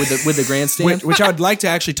singer Yeah. with the grandstand. which I would like to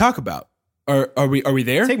actually talk about. Are we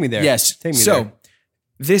there? Take me there. Yes. Take me So there.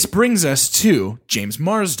 this brings us to James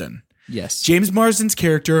Marsden. Yes. James Marsden's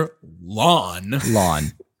character, Lon,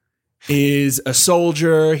 Lawn. is a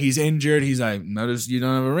soldier. He's injured. He's like, notice you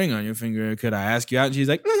don't have a ring on your finger. Could I ask you out? And she's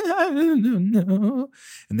like, no.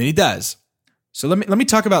 And then he does. So let me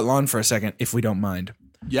talk about Lon for a second, if we don't mind.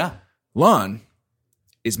 Yeah. Lon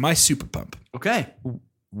is my super pump. Okay.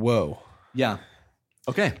 Whoa. Yeah.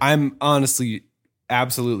 Okay. I'm honestly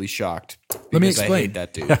absolutely shocked. Let me because explain. I hate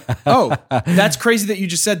that dude. Oh, that's crazy that you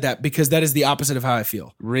just said that because that is the opposite of how I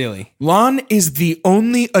feel. Really? Lon is the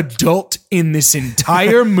only adult in this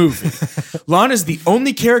entire movie. Lon is the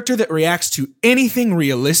only character that reacts to anything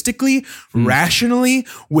realistically, rationally,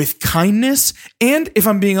 with kindness. And if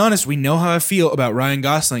I'm being honest, we know how I feel about Ryan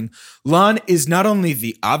Gosling. Lon is not only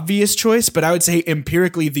the obvious choice, but I would say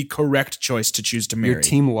empirically the correct choice to choose to marry. Your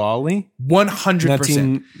team Lolly? 100%. Not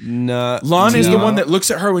team. Lon is the one that looks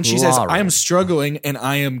at her when she says, Laurel. I am struggling and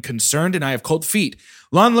I am concerned and I have cold feet.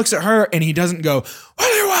 Lon looks at her and he doesn't go, what do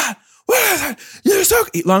you want? What is it? You're so...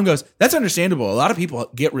 Lon goes, that's understandable. A lot of people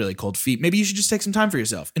get really cold feet. Maybe you should just take some time for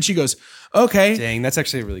yourself. And she goes, okay. Dang, that's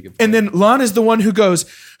actually a really good point. And then Lon is the one who goes,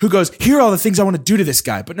 here are all the things I want to do to this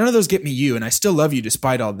guy, but none of those get me you, and I still love you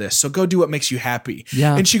despite all this. So go do what makes you happy.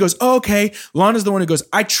 Yeah. And she goes, oh, okay. Lon is the one who goes,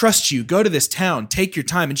 I trust you. Go to this town. Take your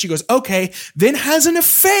time. And she goes, okay. Then has an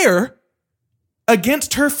affair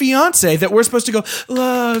against her fiance that we're supposed to go,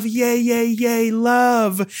 love, yay, yay, yay,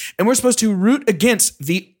 love. And we're supposed to root against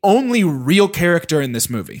the only real character in this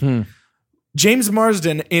movie. James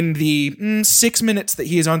Marsden, in the 6 minutes that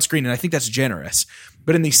he is on screen, and I think that's generous,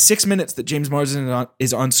 but in the 6 minutes that James Marsden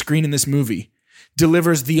is on screen in this movie,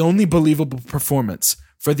 delivers the only believable performance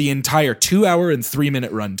for the entire 2 hour and 3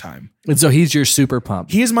 minute runtime. And so he's your super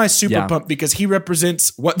pump. He is my super Yeah. pump because he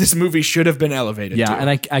represents what this movie should have been elevated Yeah, to. and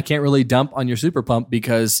I can't really dump on your super pump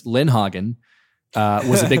because Lynn Hagen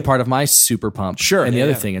was a big part of my super pump. Sure, and the yeah,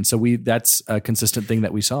 other yeah. thing, and so that's a consistent thing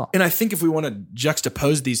that we saw. And I think if we want to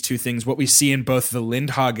juxtapose these two things, what we see in both the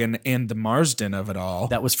Lindhagen and the Marsden of it all.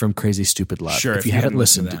 That was from Crazy Stupid Love. Sure, if you haven't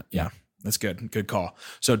listened, to that. Yeah. That's good. Good call.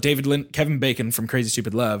 So Kevin Bacon from Crazy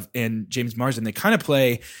Stupid Love and James Marsden, they kind of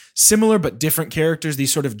play similar but different characters,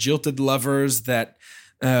 these sort of jilted lovers that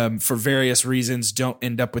for various reasons don't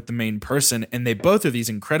end up with the main person. And they both are these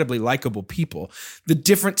incredibly likable people. The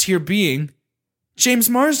difference here being James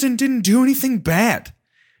Marsden didn't do anything bad.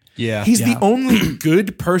 Yeah. He's the only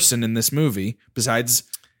good person in this movie besides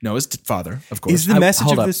Noah's father, of course. Is the message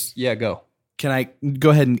hold of up. this? Yeah, go. Can I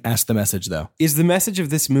go ahead and ask the message though? Is the message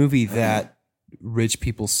of this movie that rich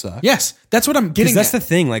people suck? Yes, that's what I'm getting Because that's at. the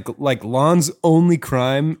thing. Like Lon's only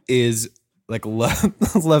crime is like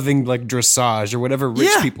loving like dressage or whatever rich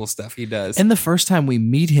Yeah. people stuff he does. And the first time we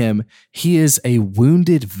meet him, he is a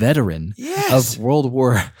wounded veteran Yes. of World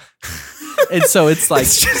War. And so it's like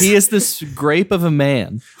he is this grape of a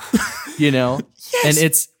man, you know? And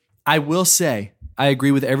I will say, I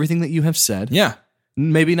agree with everything that you have said. Yeah.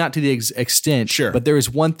 Maybe not to the extent, Sure. but there is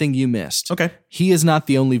one thing you missed. Okay. He is not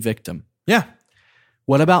the only victim. Yeah.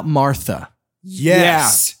 What about Martha?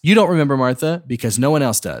 yes. You don't remember Martha because no one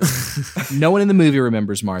else does. No one in the movie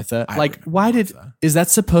remembers Martha. remember Why is that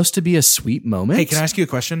supposed to be a sweet moment? Hey, can I ask you a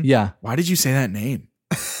question? Yeah. Why did you say that name?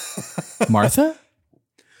 Martha?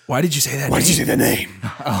 Why did you say that name? Why did you say the name?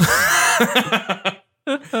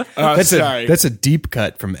 Sorry. That's a deep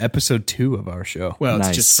cut from episode 2 of our show. well, it's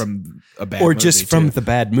Nice. just from a bad or movie, just from too. the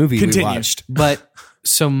bad movie Continue. we watched. But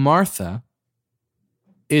so Martha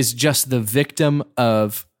is just the victim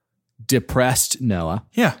of depressed Noah,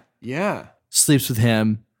 Yeah. Yeah. sleeps with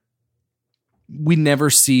him. We never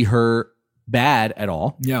see her bad at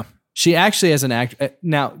all. Yeah. She actually, as an actor,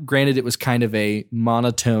 now granted, it was kind of a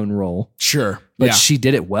monotone role, Sure. but yeah. she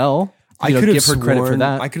did it well. I You know, could have give her credit for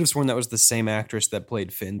that. I could have sworn that was the same actress that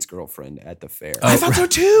played Finn's girlfriend at the fair. I thought so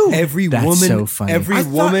too. Every That's woman, so funny. every I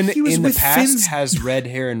thought woman he was in the with past Finn's- has red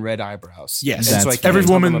hair and red eyebrows. Yes. And so I That's can't every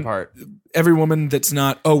tell woman them apart. Every woman that's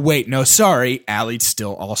not. Oh wait, no, sorry. Allie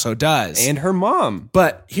still also does. And her mom.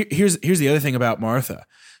 But here's the other thing about Martha.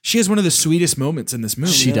 She has one of the sweetest moments in this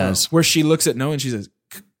movie. She does. where she looks at Noah and she says,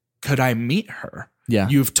 "Could I meet her? Yeah.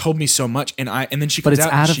 You've told me so much." And then she But comes it's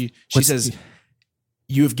out out and of- she what's- says,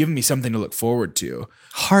 "You have given me something to look forward to."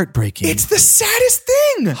 Heartbreaking. It's the saddest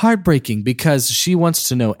thing. heartbreaking because she wants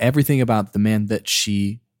to know everything about the man that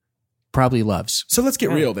she probably loves. So let's get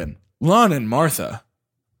real then. Lon and Martha.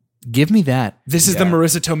 Give me that. This is the Yeah.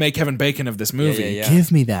 Marissa Tomei, Kevin Bacon of this movie. yeah.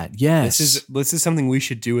 Give me that. Yes. This is something we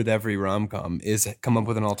should do with every rom-com is come up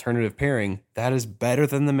with an alternative pairing that is better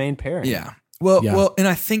than the main pairing. Yeah. Well, Yeah. well, and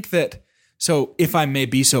I think that, so if I may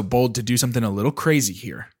be so bold to do something a little crazy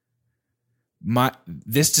here,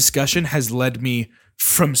 this discussion has led me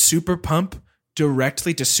from Super Pump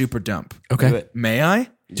directly to Super Dump. Okay. Do it. May I?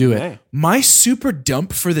 Do it. Okay. My Super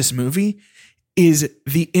Dump for this movie is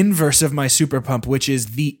the inverse of my Super Pump, which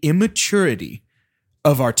is the immaturity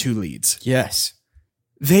of our two leads. Yes.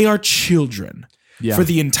 They are children. Yeah. For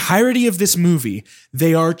the entirety of this movie,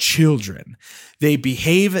 they are children. They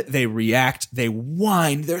behave, they react, they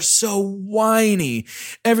whine. They're so whiny.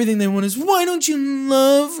 Everything they want is, "Why don't you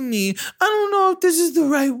love me? I don't know if this is the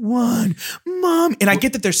right one, Mom." And I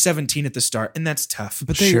get that they're 17 at the start, and that's tough.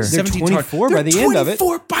 But Sure. They're 17 's hard. 24 by They're the end of it.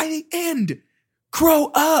 24 by the end.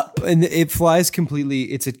 Grow up. And it flies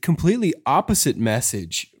completely. It's a completely opposite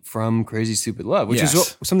message from Crazy Stupid Love, which Yes.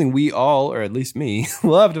 is something we all, or at least me,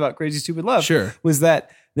 loved about Crazy Stupid Love. Sure. Was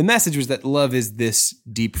that the message was that love is this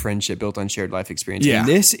deep friendship built on shared life experience. Yeah. And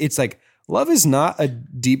this, it's like love is not a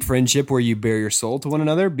deep friendship where you bare your soul to one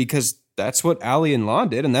another, because that's what Allie and Lon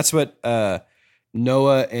did, and that's what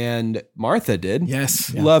Noah and Martha did.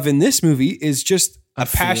 Yes. Love in this movie is just a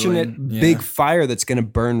passionate feeling. big Yeah. fire that's going to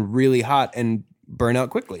burn really hot and burn out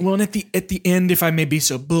quickly. Well, and at the end, if I may be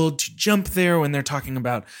so bold to jump there, when they're talking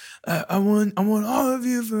about, I want all of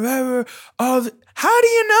you forever. How do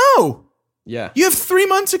you know? Yeah. You have 3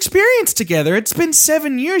 months experience together. It's been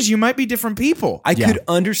 7 years. You might be different people. I could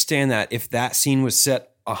understand that if that scene was set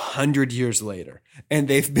 100 years later and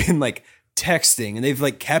they've been like texting and they've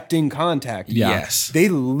like kept in contact. Yeah. Yes. They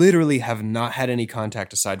literally have not had any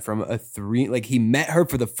contact aside from like he met her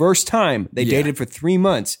for the first time. They Yeah. dated for 3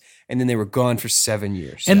 months and then they were gone for 7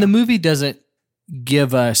 years. And the movie doesn't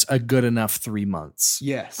give us a good enough 3 months.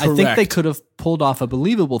 yes. I think they Correct. could have pulled off a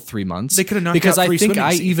believable 3 months. They could have knocked because out I 3 think swimming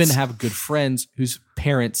I scenes. even have good friends whose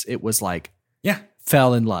parents it was like Yeah.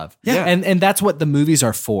 fell in love. Yeah. And that's what the movies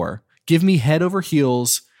are for. Give me head over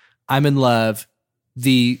heels. I'm in love.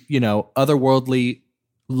 The, otherworldly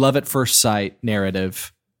love at first sight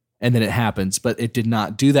narrative. And then it happens, but it did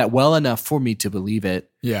not do that well enough for me to believe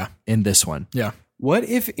it Yeah. in this one. Yeah. What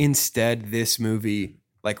if instead this movie,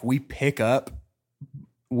 like we pick up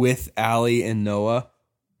with Allie and Noah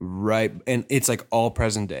right, and it's like all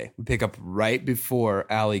present day. We pick up right before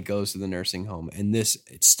Allie goes to the nursing home, and it's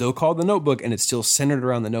still called The Notebook, and it's still centered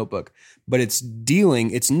around the Notebook, but it's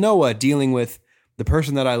Noah dealing with the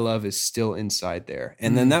person that I love is still inside there.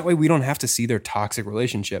 And then that way we don't have to see their toxic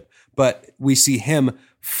relationship, but we see him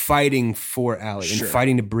fighting for Allie and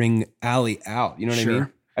fighting to bring Allie out. You know what I mean?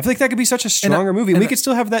 I feel like that could be such a stronger movie. We could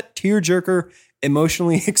still have that tearjerker,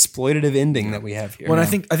 emotionally exploitative ending that we have here. Well, I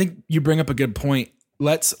think you bring up a good point.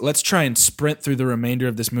 Let's try and sprint through the remainder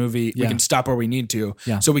of this movie. We can stop where we need to,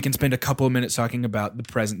 so we can spend a couple of minutes talking about the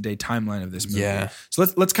present day timeline of this movie. Yeah. So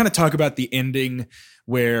let's kind of talk about the ending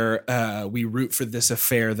where we root for this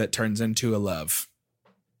affair that turns into a love.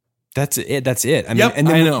 That's it. I mean, Yep, and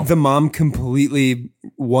then I know. the mom completely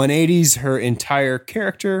 180s her entire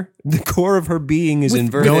character. The core of her being is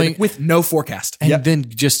inverted. with no forecast. And then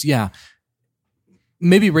just,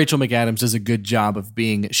 maybe Rachel McAdams does a good job of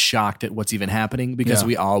being shocked at what's even happening because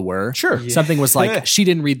we all were. Sure. Yeah. Something was like, she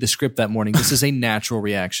didn't read the script that morning. This is a natural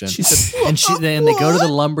reaction. And they go to the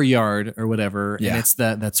lumber yard or whatever. Yeah.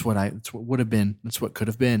 And that's what would have been. That's what could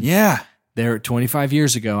have been. Yeah. There 25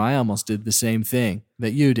 years ago, I almost did the same thing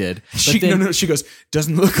that you did. But She goes,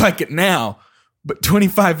 doesn't look like it now, but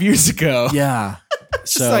 25 years ago. Yeah.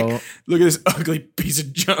 So Like, look at this ugly piece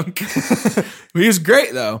of junk. He was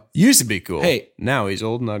great though. Used to be cool. Hey. Now he's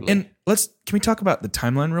old and ugly. And can we talk about the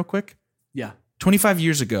timeline real quick? yeah. 25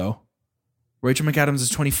 years ago, Rachel McAdams is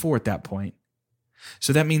 24 at that point.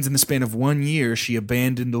 So that means in the span of 1 year, she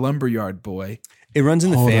abandoned the lumberyard boy. it runs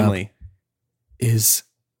in the Hold family.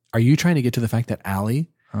 Are you trying to get to the fact that Allie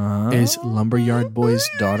is Lumberyard Boy's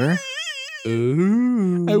daughter?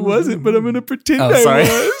 Ooh. I wasn't, but I'm going to pretend Oh, I sorry.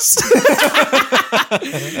 was.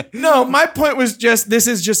 No, my point was this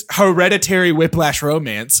is just hereditary whiplash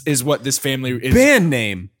romance is what this family is. Band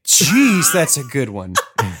name. Jeez, that's a good one.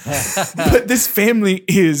 But this family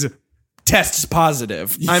is tests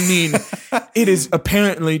positive. I mean, it is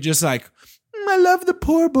apparently just like, I love the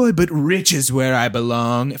poor boy, but rich is where I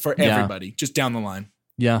belong for Yeah. everybody, just down the line.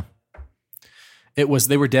 Yeah. They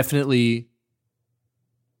were definitely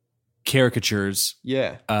caricatures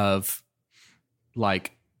Yeah. of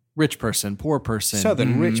like rich person, poor person.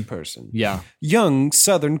 Southern rich person. Yeah. Young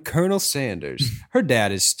Southern Colonel Sanders. Her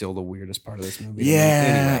dad is still the weirdest part of this movie. Yeah,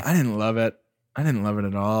 Anyway. I didn't love it. I didn't love it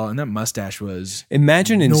at all. And that mustache was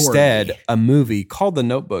Imagine instead Nordy. a movie called The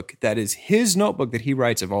Notebook that is his notebook that he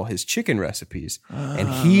writes of all his chicken recipes. And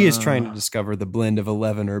he is trying to discover the blend of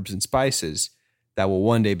 11 herbs and spices that will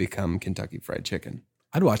one day become Kentucky Fried Chicken.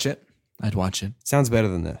 I'd watch it. I'd watch it. Sounds better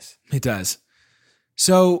than this. It does.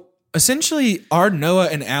 So essentially, our Noah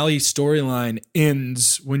and Allie storyline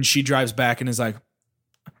ends when she drives back and is like,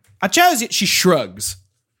 I chose you. She shrugs.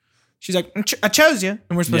 She's like, I chose you.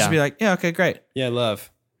 And we're supposed Yeah. to be like, yeah, okay, great. Yeah,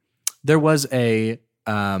 love. There was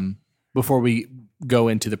before we go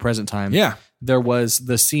into the present time. Yeah. There was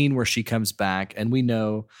the scene where she comes back, and we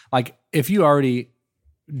know, like, if you already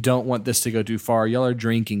don't want this to go too far, y'all are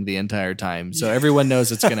drinking the entire time. So everyone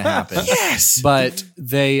knows it's going to happen. Yes. But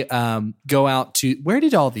they go out to, where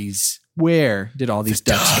did all these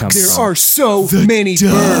ducks come There from? are so many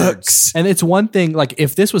birds. And it's one thing, like,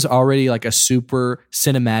 if this was already like a super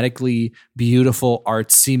cinematically beautiful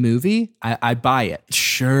artsy movie, I buy it.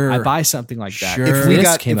 Sure. I buy something like that. Sure. If we This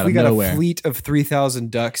got, came if out we of got nowhere. a fleet of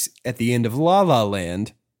 3,000 ducks at the end of La La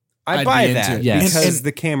Land, I'd I'd buy be that into it. Yes. because And-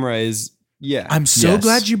 the camera is, I'm so Yes.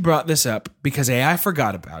 glad you brought this up because A, I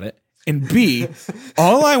forgot about it. And B,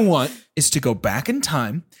 all I want is to go back in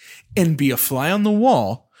time and be a fly on the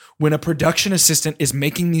wall when a production assistant is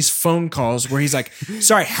making these phone calls where he's like,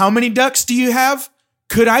 sorry, how many ducks do you have?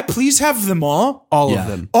 Could I please have them all? all Yeah. of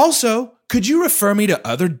them. Also, could you refer me to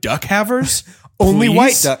other duck havers? Only Please?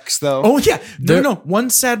 white ducks, though. Oh, yeah. There- No, one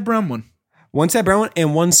sad brown one. One sad brown one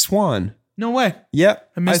and one swan. No way. Yep.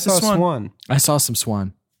 I missed the saw swan. I saw some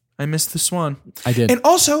swan. I missed the swan. I did. And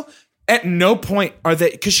also, at no point are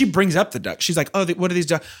they, because she brings up the ducks. She's like, oh, what are these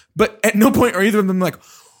ducks? But at no point are either of them like,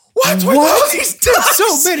 what's with all these ducks?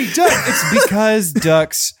 So many ducks. It's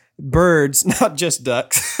because birds, not just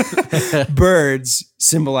ducks, birds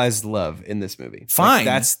symbolize love in this movie. Fine.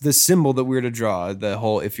 That's the symbol that we're to draw. The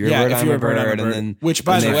whole, if you're Yeah, a bird, if I'm you're a bird. And then, which,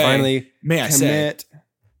 by when the they way, finally may I say, commit.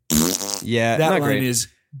 Yeah, that not line great. is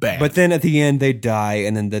bad. But then at the end, they die,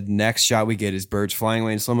 and then the next shot we get is birds flying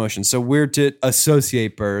away in slow motion. So we're to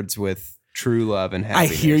associate birds with true love and I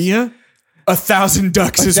happiness. hear you. 1,000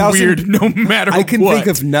 ducks is 1,000 weird no matter what. I can think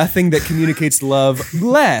of nothing that communicates love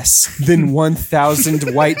less than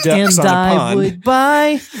 1,000 white ducks on a pond. would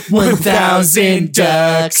buy 1,000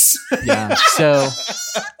 ducks. Yeah. So,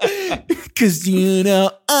 Cause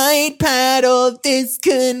I'd paddle this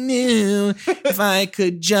canoe if I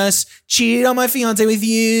could just cheat on my fiance with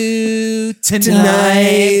you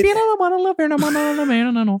tonight.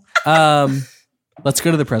 let's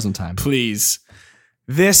go to the present time. Please.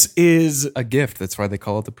 This is A gift. That's why they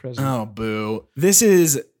call it the present. oh boo. This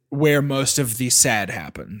is where most of the sad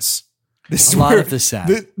happens. This is A lot where of the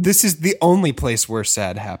sad. This is the only place where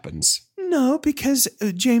sad happens. No, because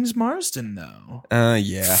James Marsden though.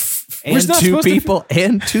 Yeah. And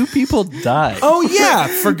two people died. Oh yeah,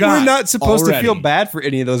 forgot. We're not supposed to feel already. bad for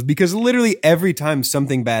any of those because literally every time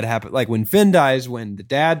something bad happens, like when Finn dies, when the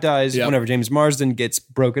dad dies, Yep. whenever James Marsden gets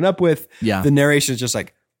broken up with, Yeah. the narration is just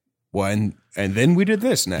like, well, and then we did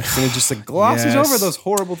this next. And it just like glosses Yes. over those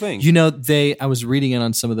horrible things. You know, I was reading it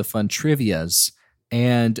on some of the fun trivias,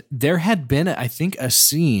 and there had been, I think, a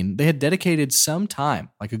scene. They had dedicated some time,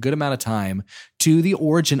 like a good amount of time, to the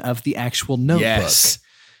origin of the actual Notebook. Yes.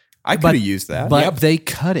 I could have used that. But they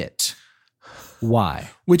cut it. Why?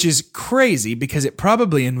 Which is crazy because it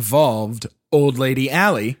probably involved old lady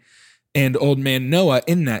Allie and old man Noah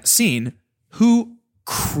in that scene who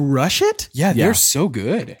crush it. Yeah, Yeah. they're so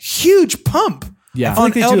good. Huge pump Yeah. on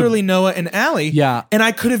like they do elderly Noah and Allie. Yeah. And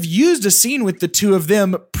I could have used a scene with the two of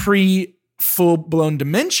them pre full blown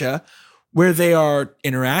dementia where they are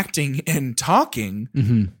interacting and talking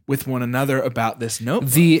with one another about this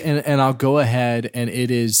notebook. And I'll go ahead, and it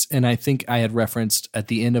is, and I think I had referenced at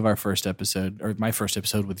the end of our first episode, or my first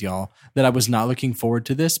episode with y'all, that I was not looking forward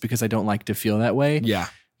to this because I don't like to feel that way. Yeah.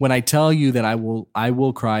 When I tell you that I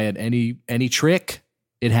will cry at any trick,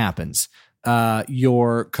 it happens.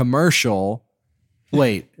 Your commercial,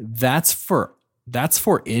 wait, that's for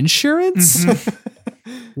insurance?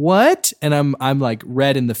 What? And I'm like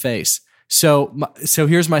red in the face. So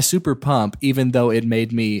here's my super pump, even though it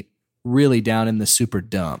made me really down in the super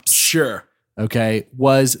dumps. Sure. Okay,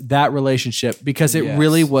 was that relationship because it Yes.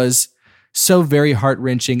 really was so very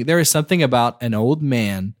heart-wrenching. There is something about an old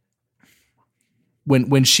man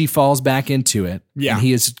when she falls back into it, Yeah. and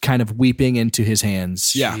he is kind of weeping into his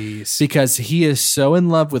hands. Yeah. Because he is so in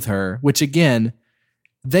love with her, which again,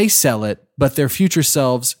 they sell it, but their future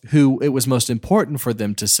selves, who it was most important for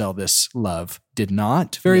them to sell this love, did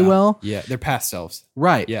not very well. Yeah, they're past selves.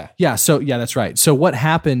 Right. Yeah. Yeah. So, yeah, that's right. So what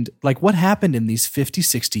happened in these 50,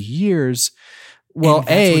 60 years? Well, And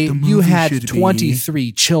that's what the you movie had should be.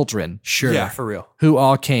 23 children Sure. Yeah, for real. who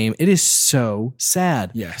all came. It is so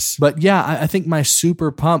sad. Yes. But yeah, I think my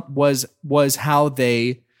super pump was how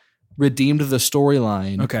they redeemed the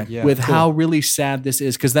storyline Okay. Yeah, with cool. how really sad this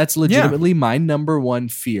is. Because that's legitimately my number one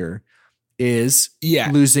fear is Yeah.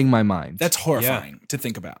 losing my mind. That's horrifying to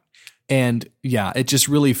think about. And yeah, it just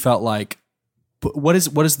really felt like what is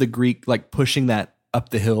the Greek like pushing that up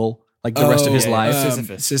the hill like the rest of his life?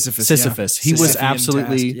 Sisyphus. Sisyphus. He was Sisyphean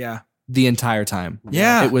absolutely task. Yeah. the entire time.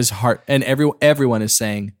 Yeah. It was hard, and everyone is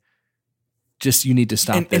saying, just you need to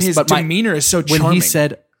stop And this. his but demeanor is so when charming. he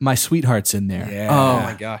said, "My sweetheart's in there," Yeah. Oh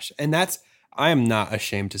my gosh. And I am not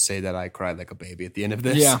ashamed to say that I cried like a baby at the end of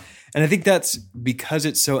this. Yeah. And I think that's because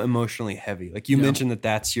it's so emotionally heavy. Like you mentioned that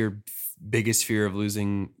that's your biggest fear of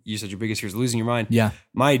losing. You said your biggest fear is losing your mind. yeah,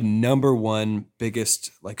 My number one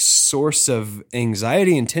biggest like source of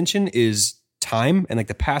anxiety and tension is time and like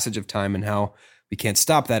the passage of time and how we can't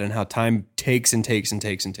stop that and how time takes and takes and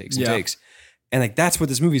takes and takes and Yeah. takes. And like that's what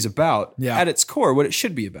this movie's about. Yeah. At its core, what it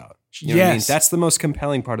should be about. You know what I mean? Yes. That's the most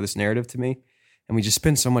compelling part of this narrative to me. And we just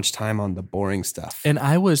spend so much time on the boring stuff. and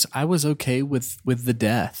I was okay with the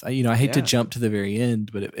death. I hate to Yeah. jump to the very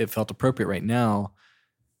end, but it felt appropriate right now.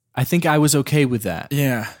 I think I was okay with that.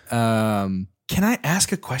 Yeah. Can I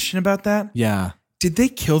ask a question about that? Yeah. Did they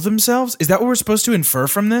kill themselves? Is that what we're supposed to infer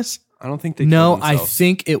from this? I don't think they No, killed I themselves.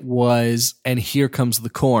 think it was, and here comes the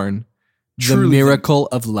corn, the Truly miracle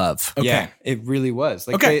of love. Okay. Yeah, it really was.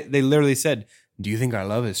 Like Okay. they literally said, "Do you think our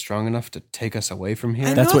love is strong enough to take us away from here?"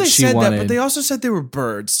 I That's know what they she said that, wanted. but they also said they were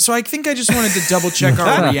birds. So I think I just wanted to double check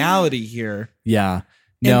our reality here. Yeah.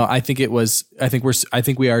 No, I think it was. I think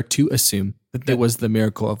we are to assume that it was the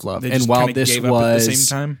miracle of love. They And just while kinda this gave up at the same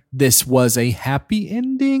time? this was a happy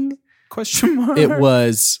ending. Question mark. It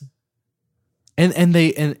was, and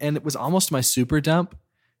it was almost my super dump.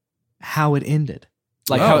 How it ended,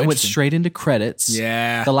 like Oh, how it went interesting. straight into credits.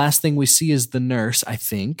 Yeah. The last thing we see is the nurse. I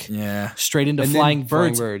think. Yeah. Straight into And then flying flying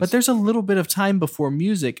birds. birds. But there's a little bit of time before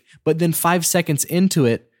music. But then 5 seconds into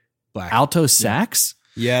it, Black. alto sax.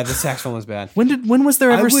 Yeah, the saxophone was bad. When was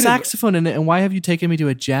there I ever would've- saxophone in it, and why have you taken me to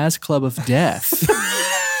a jazz club of death?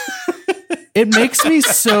 It makes me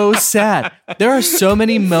so sad. There are so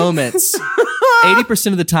many moments.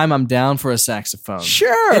 80% of the time, I'm down for a saxophone.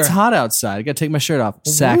 Sure. It's hot outside. I got to take my shirt off.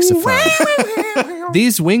 Saxophone.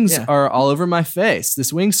 These wings are all over my face.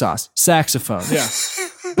 This wing sauce. Saxophone. Yeah.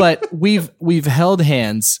 But we've held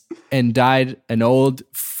hands and died an old,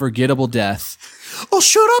 forgettable death. Oh,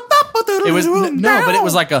 shut up. It was no, but it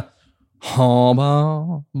was like a and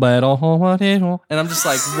I'm just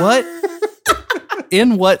like, what?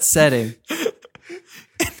 In what setting?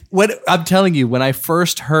 What I'm telling you, when I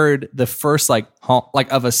first heard the first like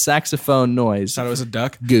of a saxophone noise, Thought it was a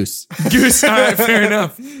duck. goose. Goose. All right, fair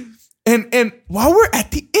enough. And while we're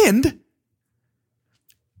at the end,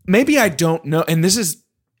 maybe I don't know, and this is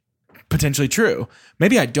potentially true.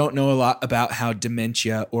 Maybe I don't know a lot about how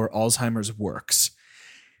dementia or Alzheimer's works.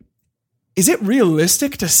 Is it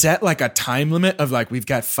realistic to set like a time limit of like, we've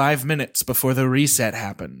got 5 minutes before the reset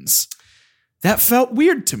happens? That felt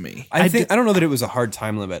weird to me. I don't know that it was a hard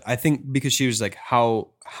time limit. I think because she was like, how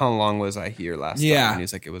long was I here last time? Yeah. And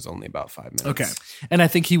he's like, it was only about 5 minutes. Okay. And I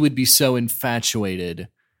think he would be so infatuated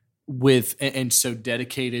with and so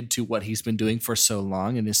dedicated to what he's been doing for so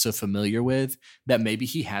long and is so familiar with that maybe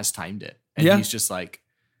he has timed it. And Yeah. he's just like,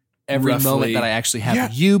 every Roughly. moment that I actually have Yeah,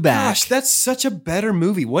 you back. Gosh, that's such a better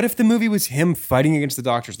movie. What if the movie was him fighting against the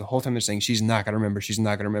doctors the whole time? They're saying she's not going to remember, she's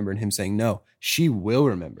not going to remember, and him saying no, she will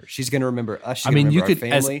remember. She's going to remember us. She's I mean, you gonna could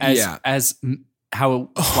remember our family. as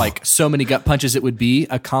how like so many gut punches it would be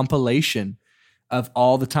a compilation of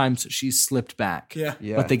all the times that she's slipped back. Yeah.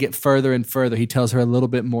 Yeah. But they get further and further. He tells her a little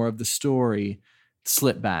bit more of the story,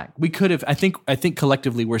 slip back. We could have. I think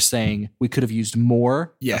collectively we're saying we could have used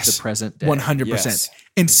more Yes. of the present day. 100%. Yes.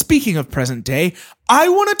 And speaking of present day, I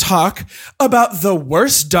want to talk about the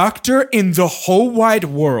worst doctor in the whole wide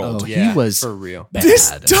world. Oh, Yeah, he was for real. bad.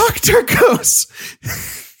 This doctor goes,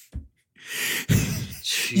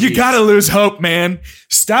 you got to lose hope, man.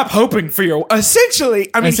 Stop hoping for your. Essentially,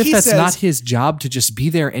 I mean, As if he that's says, not his job to just be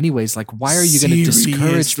there anyways. Like, why are you going to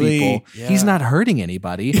discourage Seriously. people? He's not hurting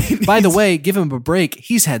anybody. By the way, give him a break.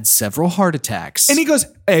 He's had several heart attacks. and he goes,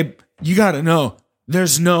 hey, you got to know,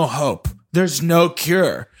 there's no hope. There's no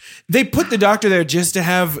cure. They put the doctor there just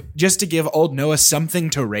to give old Noah something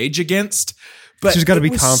to rage against. But There's gotta it be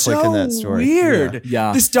was conflict in so that story. Weird.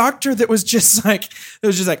 Yeah. This doctor that was just like,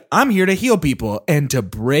 I'm here to heal people and to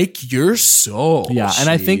break your soul. Yeah, and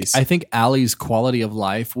Jeez. I think Allie's quality of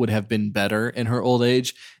life would have been better in her old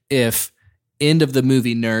age if end of the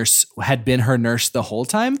movie nurse had been her nurse the whole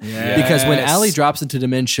time. Yes. Because when Allie drops into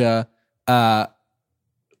dementia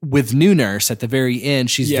with new nurse at the very end,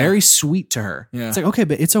 she's Yeah. very sweet to her. Yeah. It's like, okay,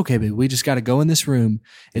 but it's okay, baby. We just got to go in this room.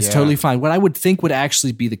 It's Yeah. totally fine. What I would think would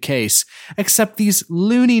actually be the case, except these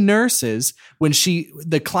loony nurses, when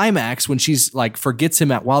the climax, when she's like forgets him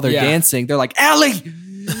while they're Yeah. dancing, they're like, Allie,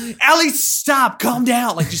 stop, calm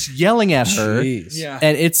down. Like just yelling at her. Jeez. Yeah.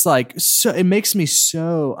 And it's like, so it makes me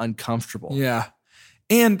so uncomfortable. Yeah.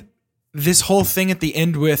 And this whole thing at the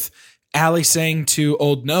end with Allie saying to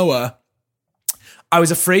old Noah, I was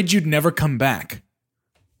afraid you'd never come back.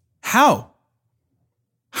 How?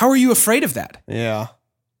 How are you afraid of that? Yeah.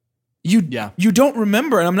 You Yeah. you don't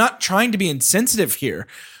remember, and I'm not trying to be insensitive here,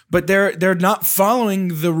 but they're not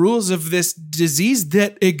following the rules of this disease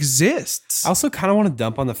that exists. I also kind of want to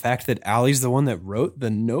dump on the fact that Allie's the one that wrote the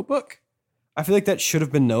Notebook. I feel like that should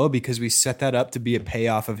have been Noah because we set that up to be a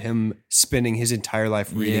payoff of him spending his entire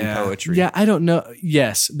life reading Yeah. poetry. Yeah, I don't know.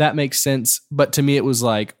 Yes, that makes sense. But to me, it was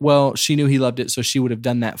like, well, she knew he loved it, so she would have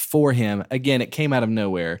done that for him. Again, it came out of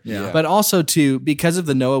nowhere. Yeah. But also, too, because of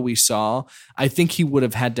the Noah we saw, I think he would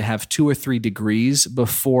have had to have 2 or 3 degrees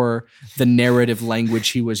before the narrative language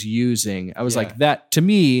he was using. I was like, that to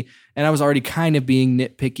me, and I was already kind of being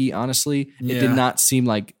nitpicky, honestly. It Yeah. did not seem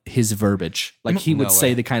like his verbiage. Like he would No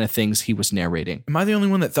say way. the kind of things he was narrating. Am I the only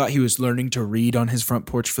one that thought he was learning to read on his front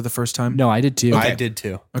porch for the first time? No, I did too. I did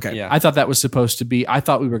too. Okay. Yeah. I thought that was supposed to be. I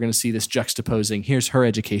thought we were going to see this juxtaposing. Here's her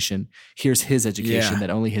education. Here's his education Yeah. that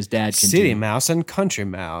only his dad can City do. mouse and country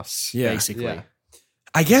mouse. Yeah. Basically, Yeah.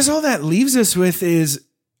 I guess all that leaves us with is,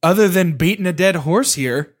 other than beating a dead horse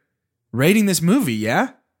here, rating this movie,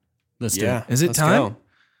 yeah? let's do Yeah. it. Is it Let's time? go.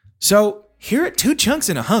 So, here at Two Chunks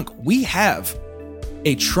and a Hunk, we have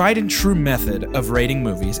a tried and true method of rating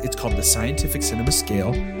movies. It's called the Scientific Cinema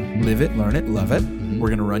Scale. Live it, learn it, love it. We're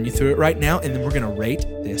going to run you through it right now, and then we're going to rate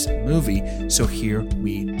this movie. So here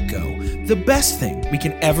we go. The best thing we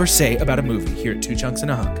can ever say about a movie here at Two Chunks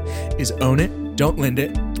and a Hunk is own it, don't lend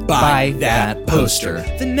it, buy Buy that that poster.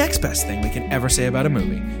 poster. The next best thing we can ever say about a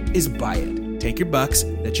movie is buy it. take your bucks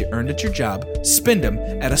that you earned at your job, spend them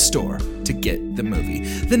at a store to get the movie.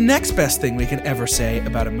 The next best thing we can ever say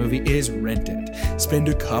about a movie is rent it. Spend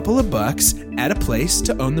a couple of bucks at a place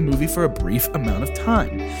to own the movie for a brief amount of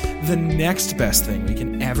time. The next best thing we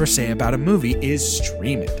can ever say about a movie is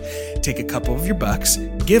stream it. Take a couple of your bucks,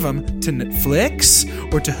 give them to Netflix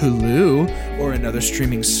or to Hulu or another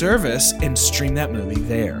streaming service and stream that movie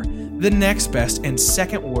there. The next best and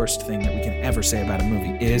second worst thing that we can ever say about a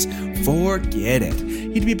movie is forget it.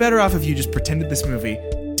 You'd be better off if you just pretended this movie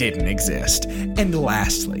didn't exist. And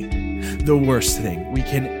lastly, the worst thing we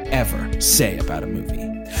can ever say about a movie.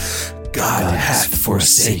 God hath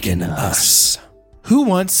forsaken us. Who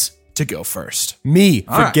wants to go first? Me.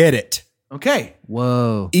 All right. Forget it. Okay.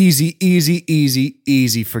 Whoa.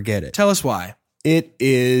 Easy. Forget it. Tell us why. It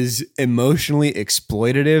is emotionally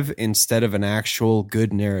exploitative instead of an actual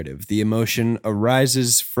good narrative. The emotion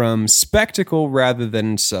arises from spectacle rather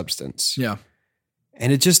than substance. Yeah.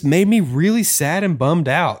 And it just made me really sad and bummed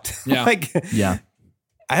out. Yeah. Yeah.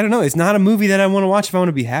 I don't know. It's not a movie that I want to watch if I want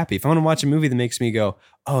to be happy. If I want to watch a movie that makes me go,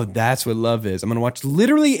 oh, that's what love is, I'm going to watch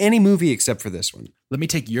literally any movie except for this one. Let me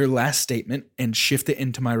take your last statement and shift it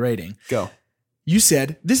into my rating. Go. You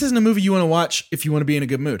said, this isn't a movie you want to watch if you want to be in a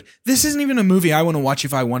good mood. This isn't even a movie I want to watch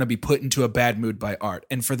if I want to be put into a bad mood by art.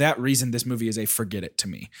 And for that reason, this movie is a forget it to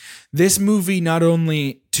me. This movie not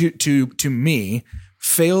only to me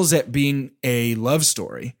fails at being a love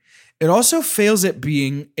story, it also fails at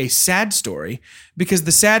being a sad story because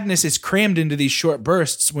the sadness is crammed into these short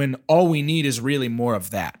bursts when all we need is really more of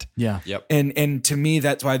that. Yeah. Yep. And to me,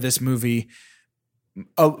 that's why this movie,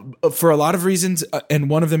 for a lot of reasons, and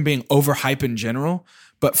one of them being overhype in general,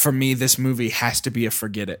 but for me, this movie has to be a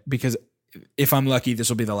forget it because if I'm lucky, this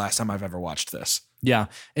will be the last time I've ever watched this. Yeah.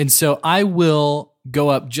 And so I will go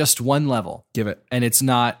up just one level. Give it. And it's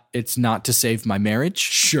not to save my marriage.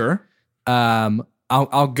 Sure.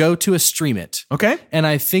 I'll go to a stream it. Okay. And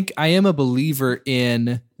I think I am a believer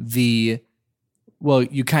in you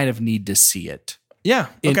kind of need to see it. Yeah.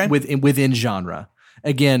 Okay. Within genre.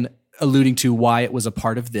 Again, alluding to why it was a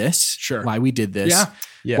part of this. Sure. Why we did this.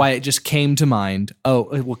 Yeah. Why it just came to mind. Oh,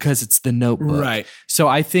 well, because it's The Notebook. Right. So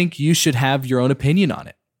I think you should have your own opinion on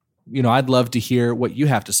it. You know, I'd love to hear what you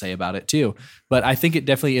have to say about it too. But I think it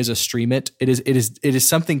definitely is a stream it. It is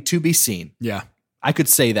something to be seen. Yeah. I could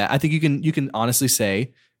say that. I think you can honestly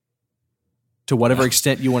say, to whatever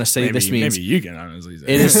extent you want to say this means, Maybe you can honestly say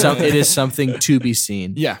it is something to be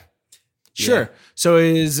seen. Yeah. Sure. Yeah. So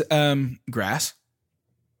is Grass,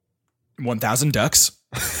 1,000 Ducks.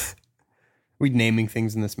 We naming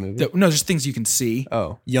things in this movie? No, just things you can see.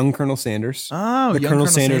 Oh, young Colonel Sanders. Oh, the young Colonel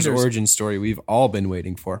Sanders origin story we've all been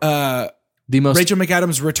waiting for. The most Rachel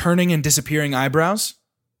McAdams returning and disappearing eyebrows.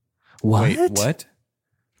 what? Wait, what?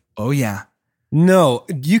 Oh, yeah. No,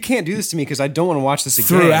 you can't do this to me because I don't want to watch this again.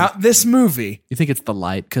 Throughout this movie, You think it's the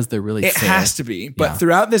light because they're really it fair. has to be. But Yeah.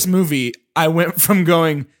 throughout this movie, I went from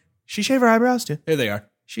going, she shave her eyebrows to, there they are.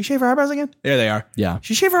 She shave her eyebrows again? There they are. Yeah.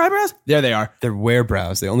 She shave her eyebrows? There they are. They're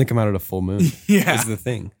werebrows. They only come out at a full moon. Yeah. Is the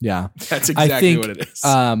thing. Yeah. That's I exactly think, what it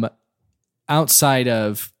is. Outside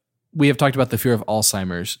of, we have talked about the fear of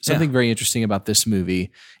Alzheimer's. Something very interesting about this movie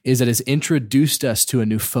is that it's introduced us to a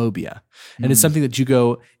new phobia. And it's something that you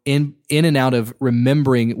go in and out of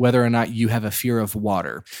remembering whether or not you have a fear of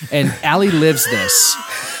water. And Allie lives this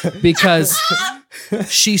because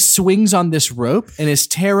she swings on this rope and is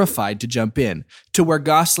terrified to jump in, to where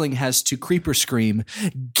Gosling has to creeper scream,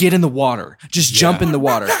 get in the water, just jump in the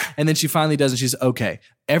water. And then she finally does and she's okay.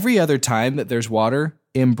 Every other time that there's water,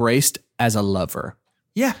 embraced as a lover.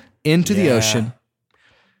 Yeah. Into the ocean.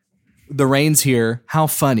 The rain's here. How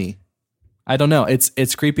funny. I don't know.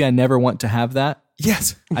 It's creepy. I never want to have that.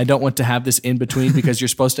 Yes. I don't want to have this in between because you're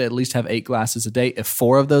supposed to at least have 8 glasses a day. If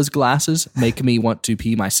 4 of those glasses make me want to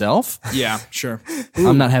pee myself, Yeah, sure.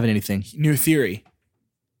 I'm not having anything. New theory.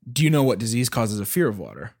 Do you know what disease causes a fear of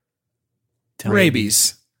water? Tell me.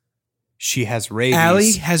 Rabies. She has rabies.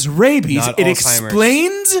 Allie has rabies. Not It Alzheimer's.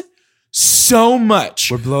 explains so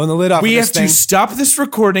much. We're blowing the lid off. We of have this thing. to stop this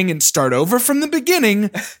recording and start over from the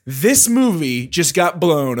beginning. This movie just got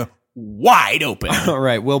blown wide open. All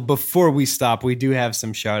right. Well, before we stop, we do have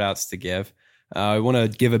some shout outs to give. I want to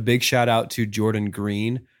give a big shout out to Jordan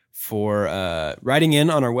Green for writing in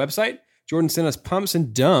on our website. Jordan sent us pumps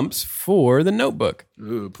and dumps for The Notebook.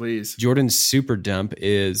 Ooh, please. Jordan's super dump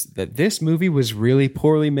is that this movie was really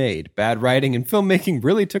poorly made. Bad writing and filmmaking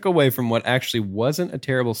really took away from what actually wasn't a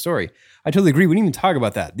terrible story. I totally agree. We didn't even talk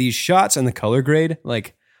about that. These shots and the color grade,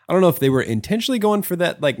 like, I don't know if they were intentionally going for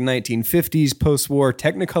that like 1950s post-war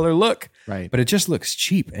Technicolor look, Right. but it just looks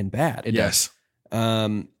cheap and bad. It Yes.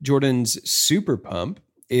 does. Jordan's super pump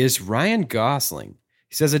is Ryan Gosling.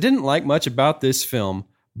 He says, I didn't like much about this film,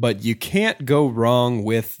 but you can't go wrong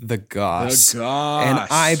with the goss. The goss. And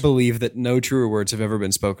I believe that no truer words have ever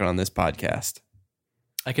been spoken on this podcast.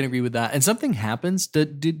 I can agree with that. And something happens. Do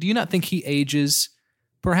you not think he ages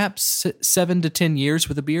perhaps 7 to 10 years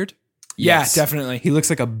with a beard? Yeah, Yes. definitely. He looks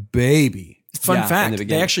like a baby. Fun Yeah, in fact, the they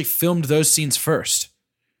beginning. actually filmed those scenes first.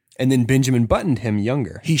 And then Benjamin buttoned him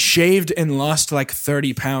younger. He shaved and lost like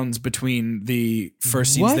 30 pounds between the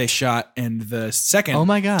first scenes What? they shot and the second. Oh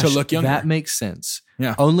my gosh. To look younger. That makes sense.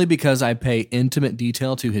 Yeah. Only because I pay intimate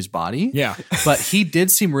detail to his body. Yeah. But he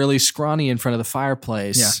did seem really scrawny in front of the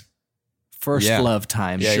fireplace. Yeah. First Yeah. love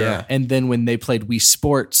time. Yeah, sure. yeah. And then when they played Wii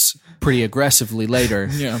Sports pretty aggressively later,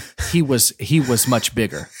 Yeah. he was much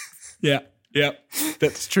bigger. Yeah. Yep.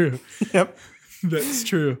 That's true. Yep. That's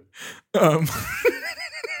true.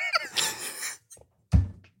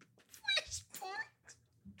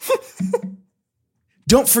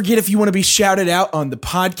 Don't forget, if you want to be shouted out on the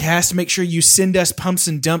podcast, make sure you send us pumps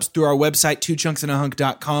and dumps through our website,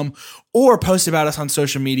 twochunksandahunk.com, or post about us on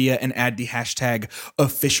social media and add the hashtag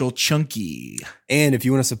officialchunky. And if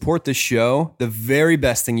you want to support the show, the very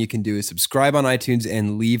best thing you can do is subscribe on iTunes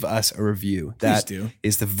and leave us a review. That do.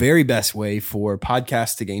 is the very best way for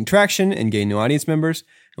podcasts to gain traction and gain new audience members.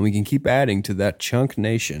 And we can keep adding to that chunk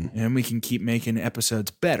nation. And we can keep making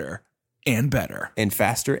episodes better and better. And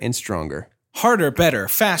faster and stronger. Harder, better,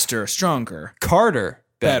 faster, stronger. Carter,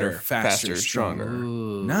 Better, faster, stronger.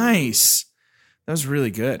 Nice. That was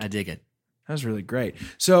really good. I dig it. That was really great.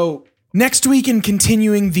 So next week, in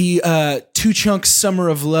continuing the Two Chunks Summer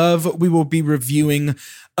of Love, we will be reviewing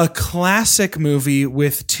a classic movie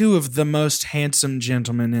with two of the most handsome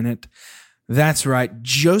gentlemen in it. That's right,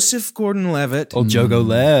 Joseph Gordon-Levitt Old Jogo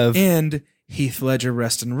Lev. and Heath Ledger,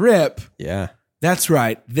 rest and rip. Yeah. That's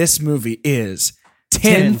right, this movie is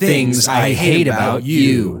 10 Things I Hate About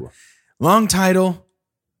You. Long title,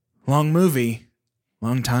 long movie,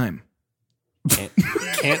 long time.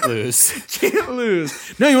 Can't lose. Can't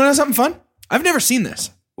lose. No, you want to know something fun? I've never seen this.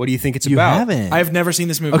 What do you think it's You about? haven't. I've never seen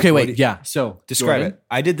this movie. Okay, What do wait. you- Yeah. So Describe Jordan, it.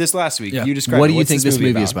 I did this last week. Yeah. You describe What it. do you What's think this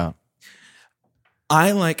movie is about?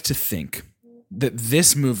 I like to think that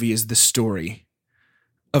this movie is the story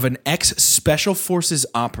of an ex-special forces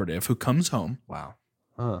operative who comes home Wow.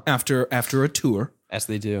 after a tour. As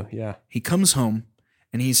they do, yeah. He comes home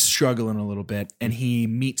and he's struggling a little bit, and he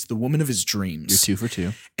meets the woman of his dreams. You're 2 for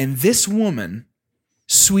 2. And this woman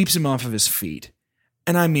sweeps him off of his feet.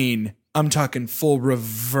 And I mean, I'm talking full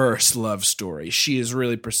reverse love story. She is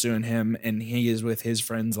really pursuing him, and he is with his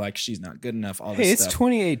friends like she's not good enough. All this Hey, it's stuff.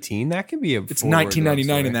 2018. That could be a It's forward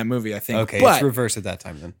 1999 love in that story. movie, I think. Okay, but it's reverse at that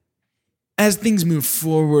time then. as things move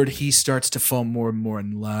forward, he starts to fall more and more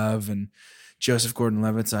in love, and Joseph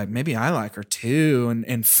Gordon-Levitt's like, maybe I like her too.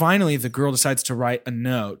 And finally, the girl decides to write a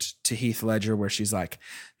note to Heath Ledger where she's like,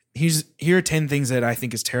 here are 10 things that I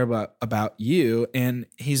think is terrible about you. And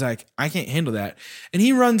he's like, I can't handle that. And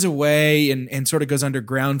he runs away and sort of goes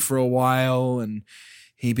underground for a while. And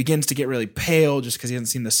he begins to get really pale just because he hasn't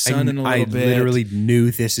seen the sun in a little I bit. literally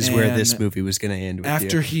knew this is where this And movie was going to end with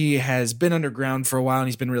After you. he has been underground for a while and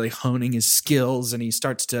he's been really honing his skills, and he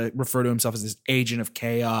starts to refer to himself as this agent of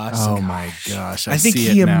chaos. Oh my gosh. I think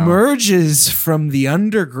he emerges from the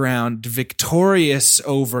underground victorious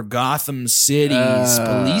over Gotham City's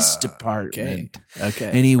police department.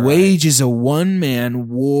 Okay. And he wages a one-man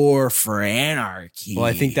war for anarchy. Well,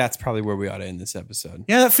 I think that's probably where we ought to end this episode.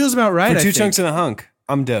 Yeah, that feels about right. For I Two think. Chunks and a Hunk,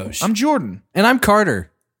 I'm Doge. I'm Jordan. And I'm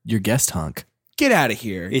Carter, your guest hunk. Get out of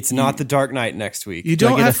here. It's not The Dark Knight next week. You Do I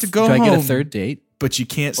don't get have to go Do home. I get a third date? but you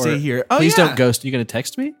can't Or stay here. Oh, Please yeah. don't ghost. You going to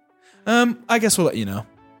text me? I guess we'll let you know.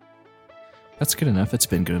 That's good enough. That's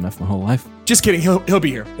been good enough my whole life. Just kidding. He'll be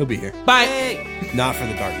here. He'll be here. Bye. Not for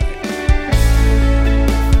The Dark Knight.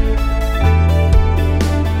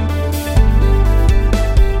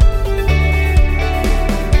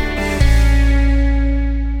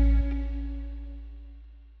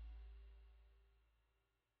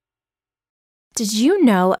 Did you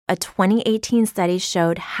know a 2018 study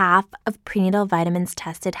showed half of prenatal vitamins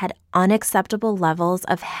tested had unacceptable levels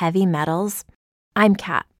of heavy metals? I'm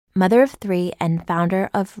Kat, mother of 3 and founder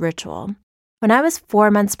of Ritual. When I was 4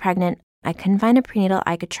 months pregnant, I couldn't find a prenatal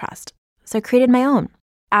I could trust, so I created my own.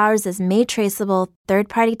 Ours is made traceable,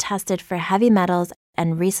 third-party tested for heavy metals,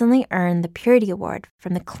 and recently earned the Purity Award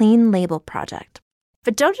from the Clean Label Project.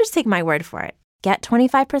 But don't just take my word for it. Get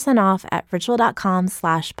 25% off at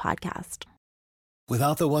ritual.com/podcast.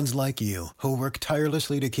 Without the ones like you, who work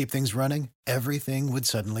tirelessly to keep things running, everything would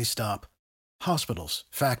suddenly stop. Hospitals,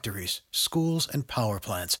 factories, schools, and power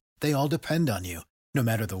plants, they all depend on you. No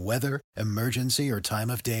matter the weather, emergency, or time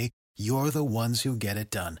of day, you're the ones who get it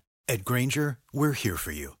done. At Grainger, we're here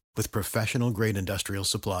for you with professional-grade industrial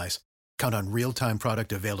supplies. Count on real-time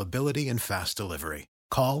product availability and fast delivery.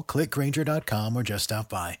 Call, click Grainger.com, or just stop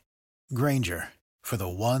by. Grainger, for the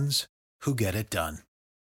ones who get it done.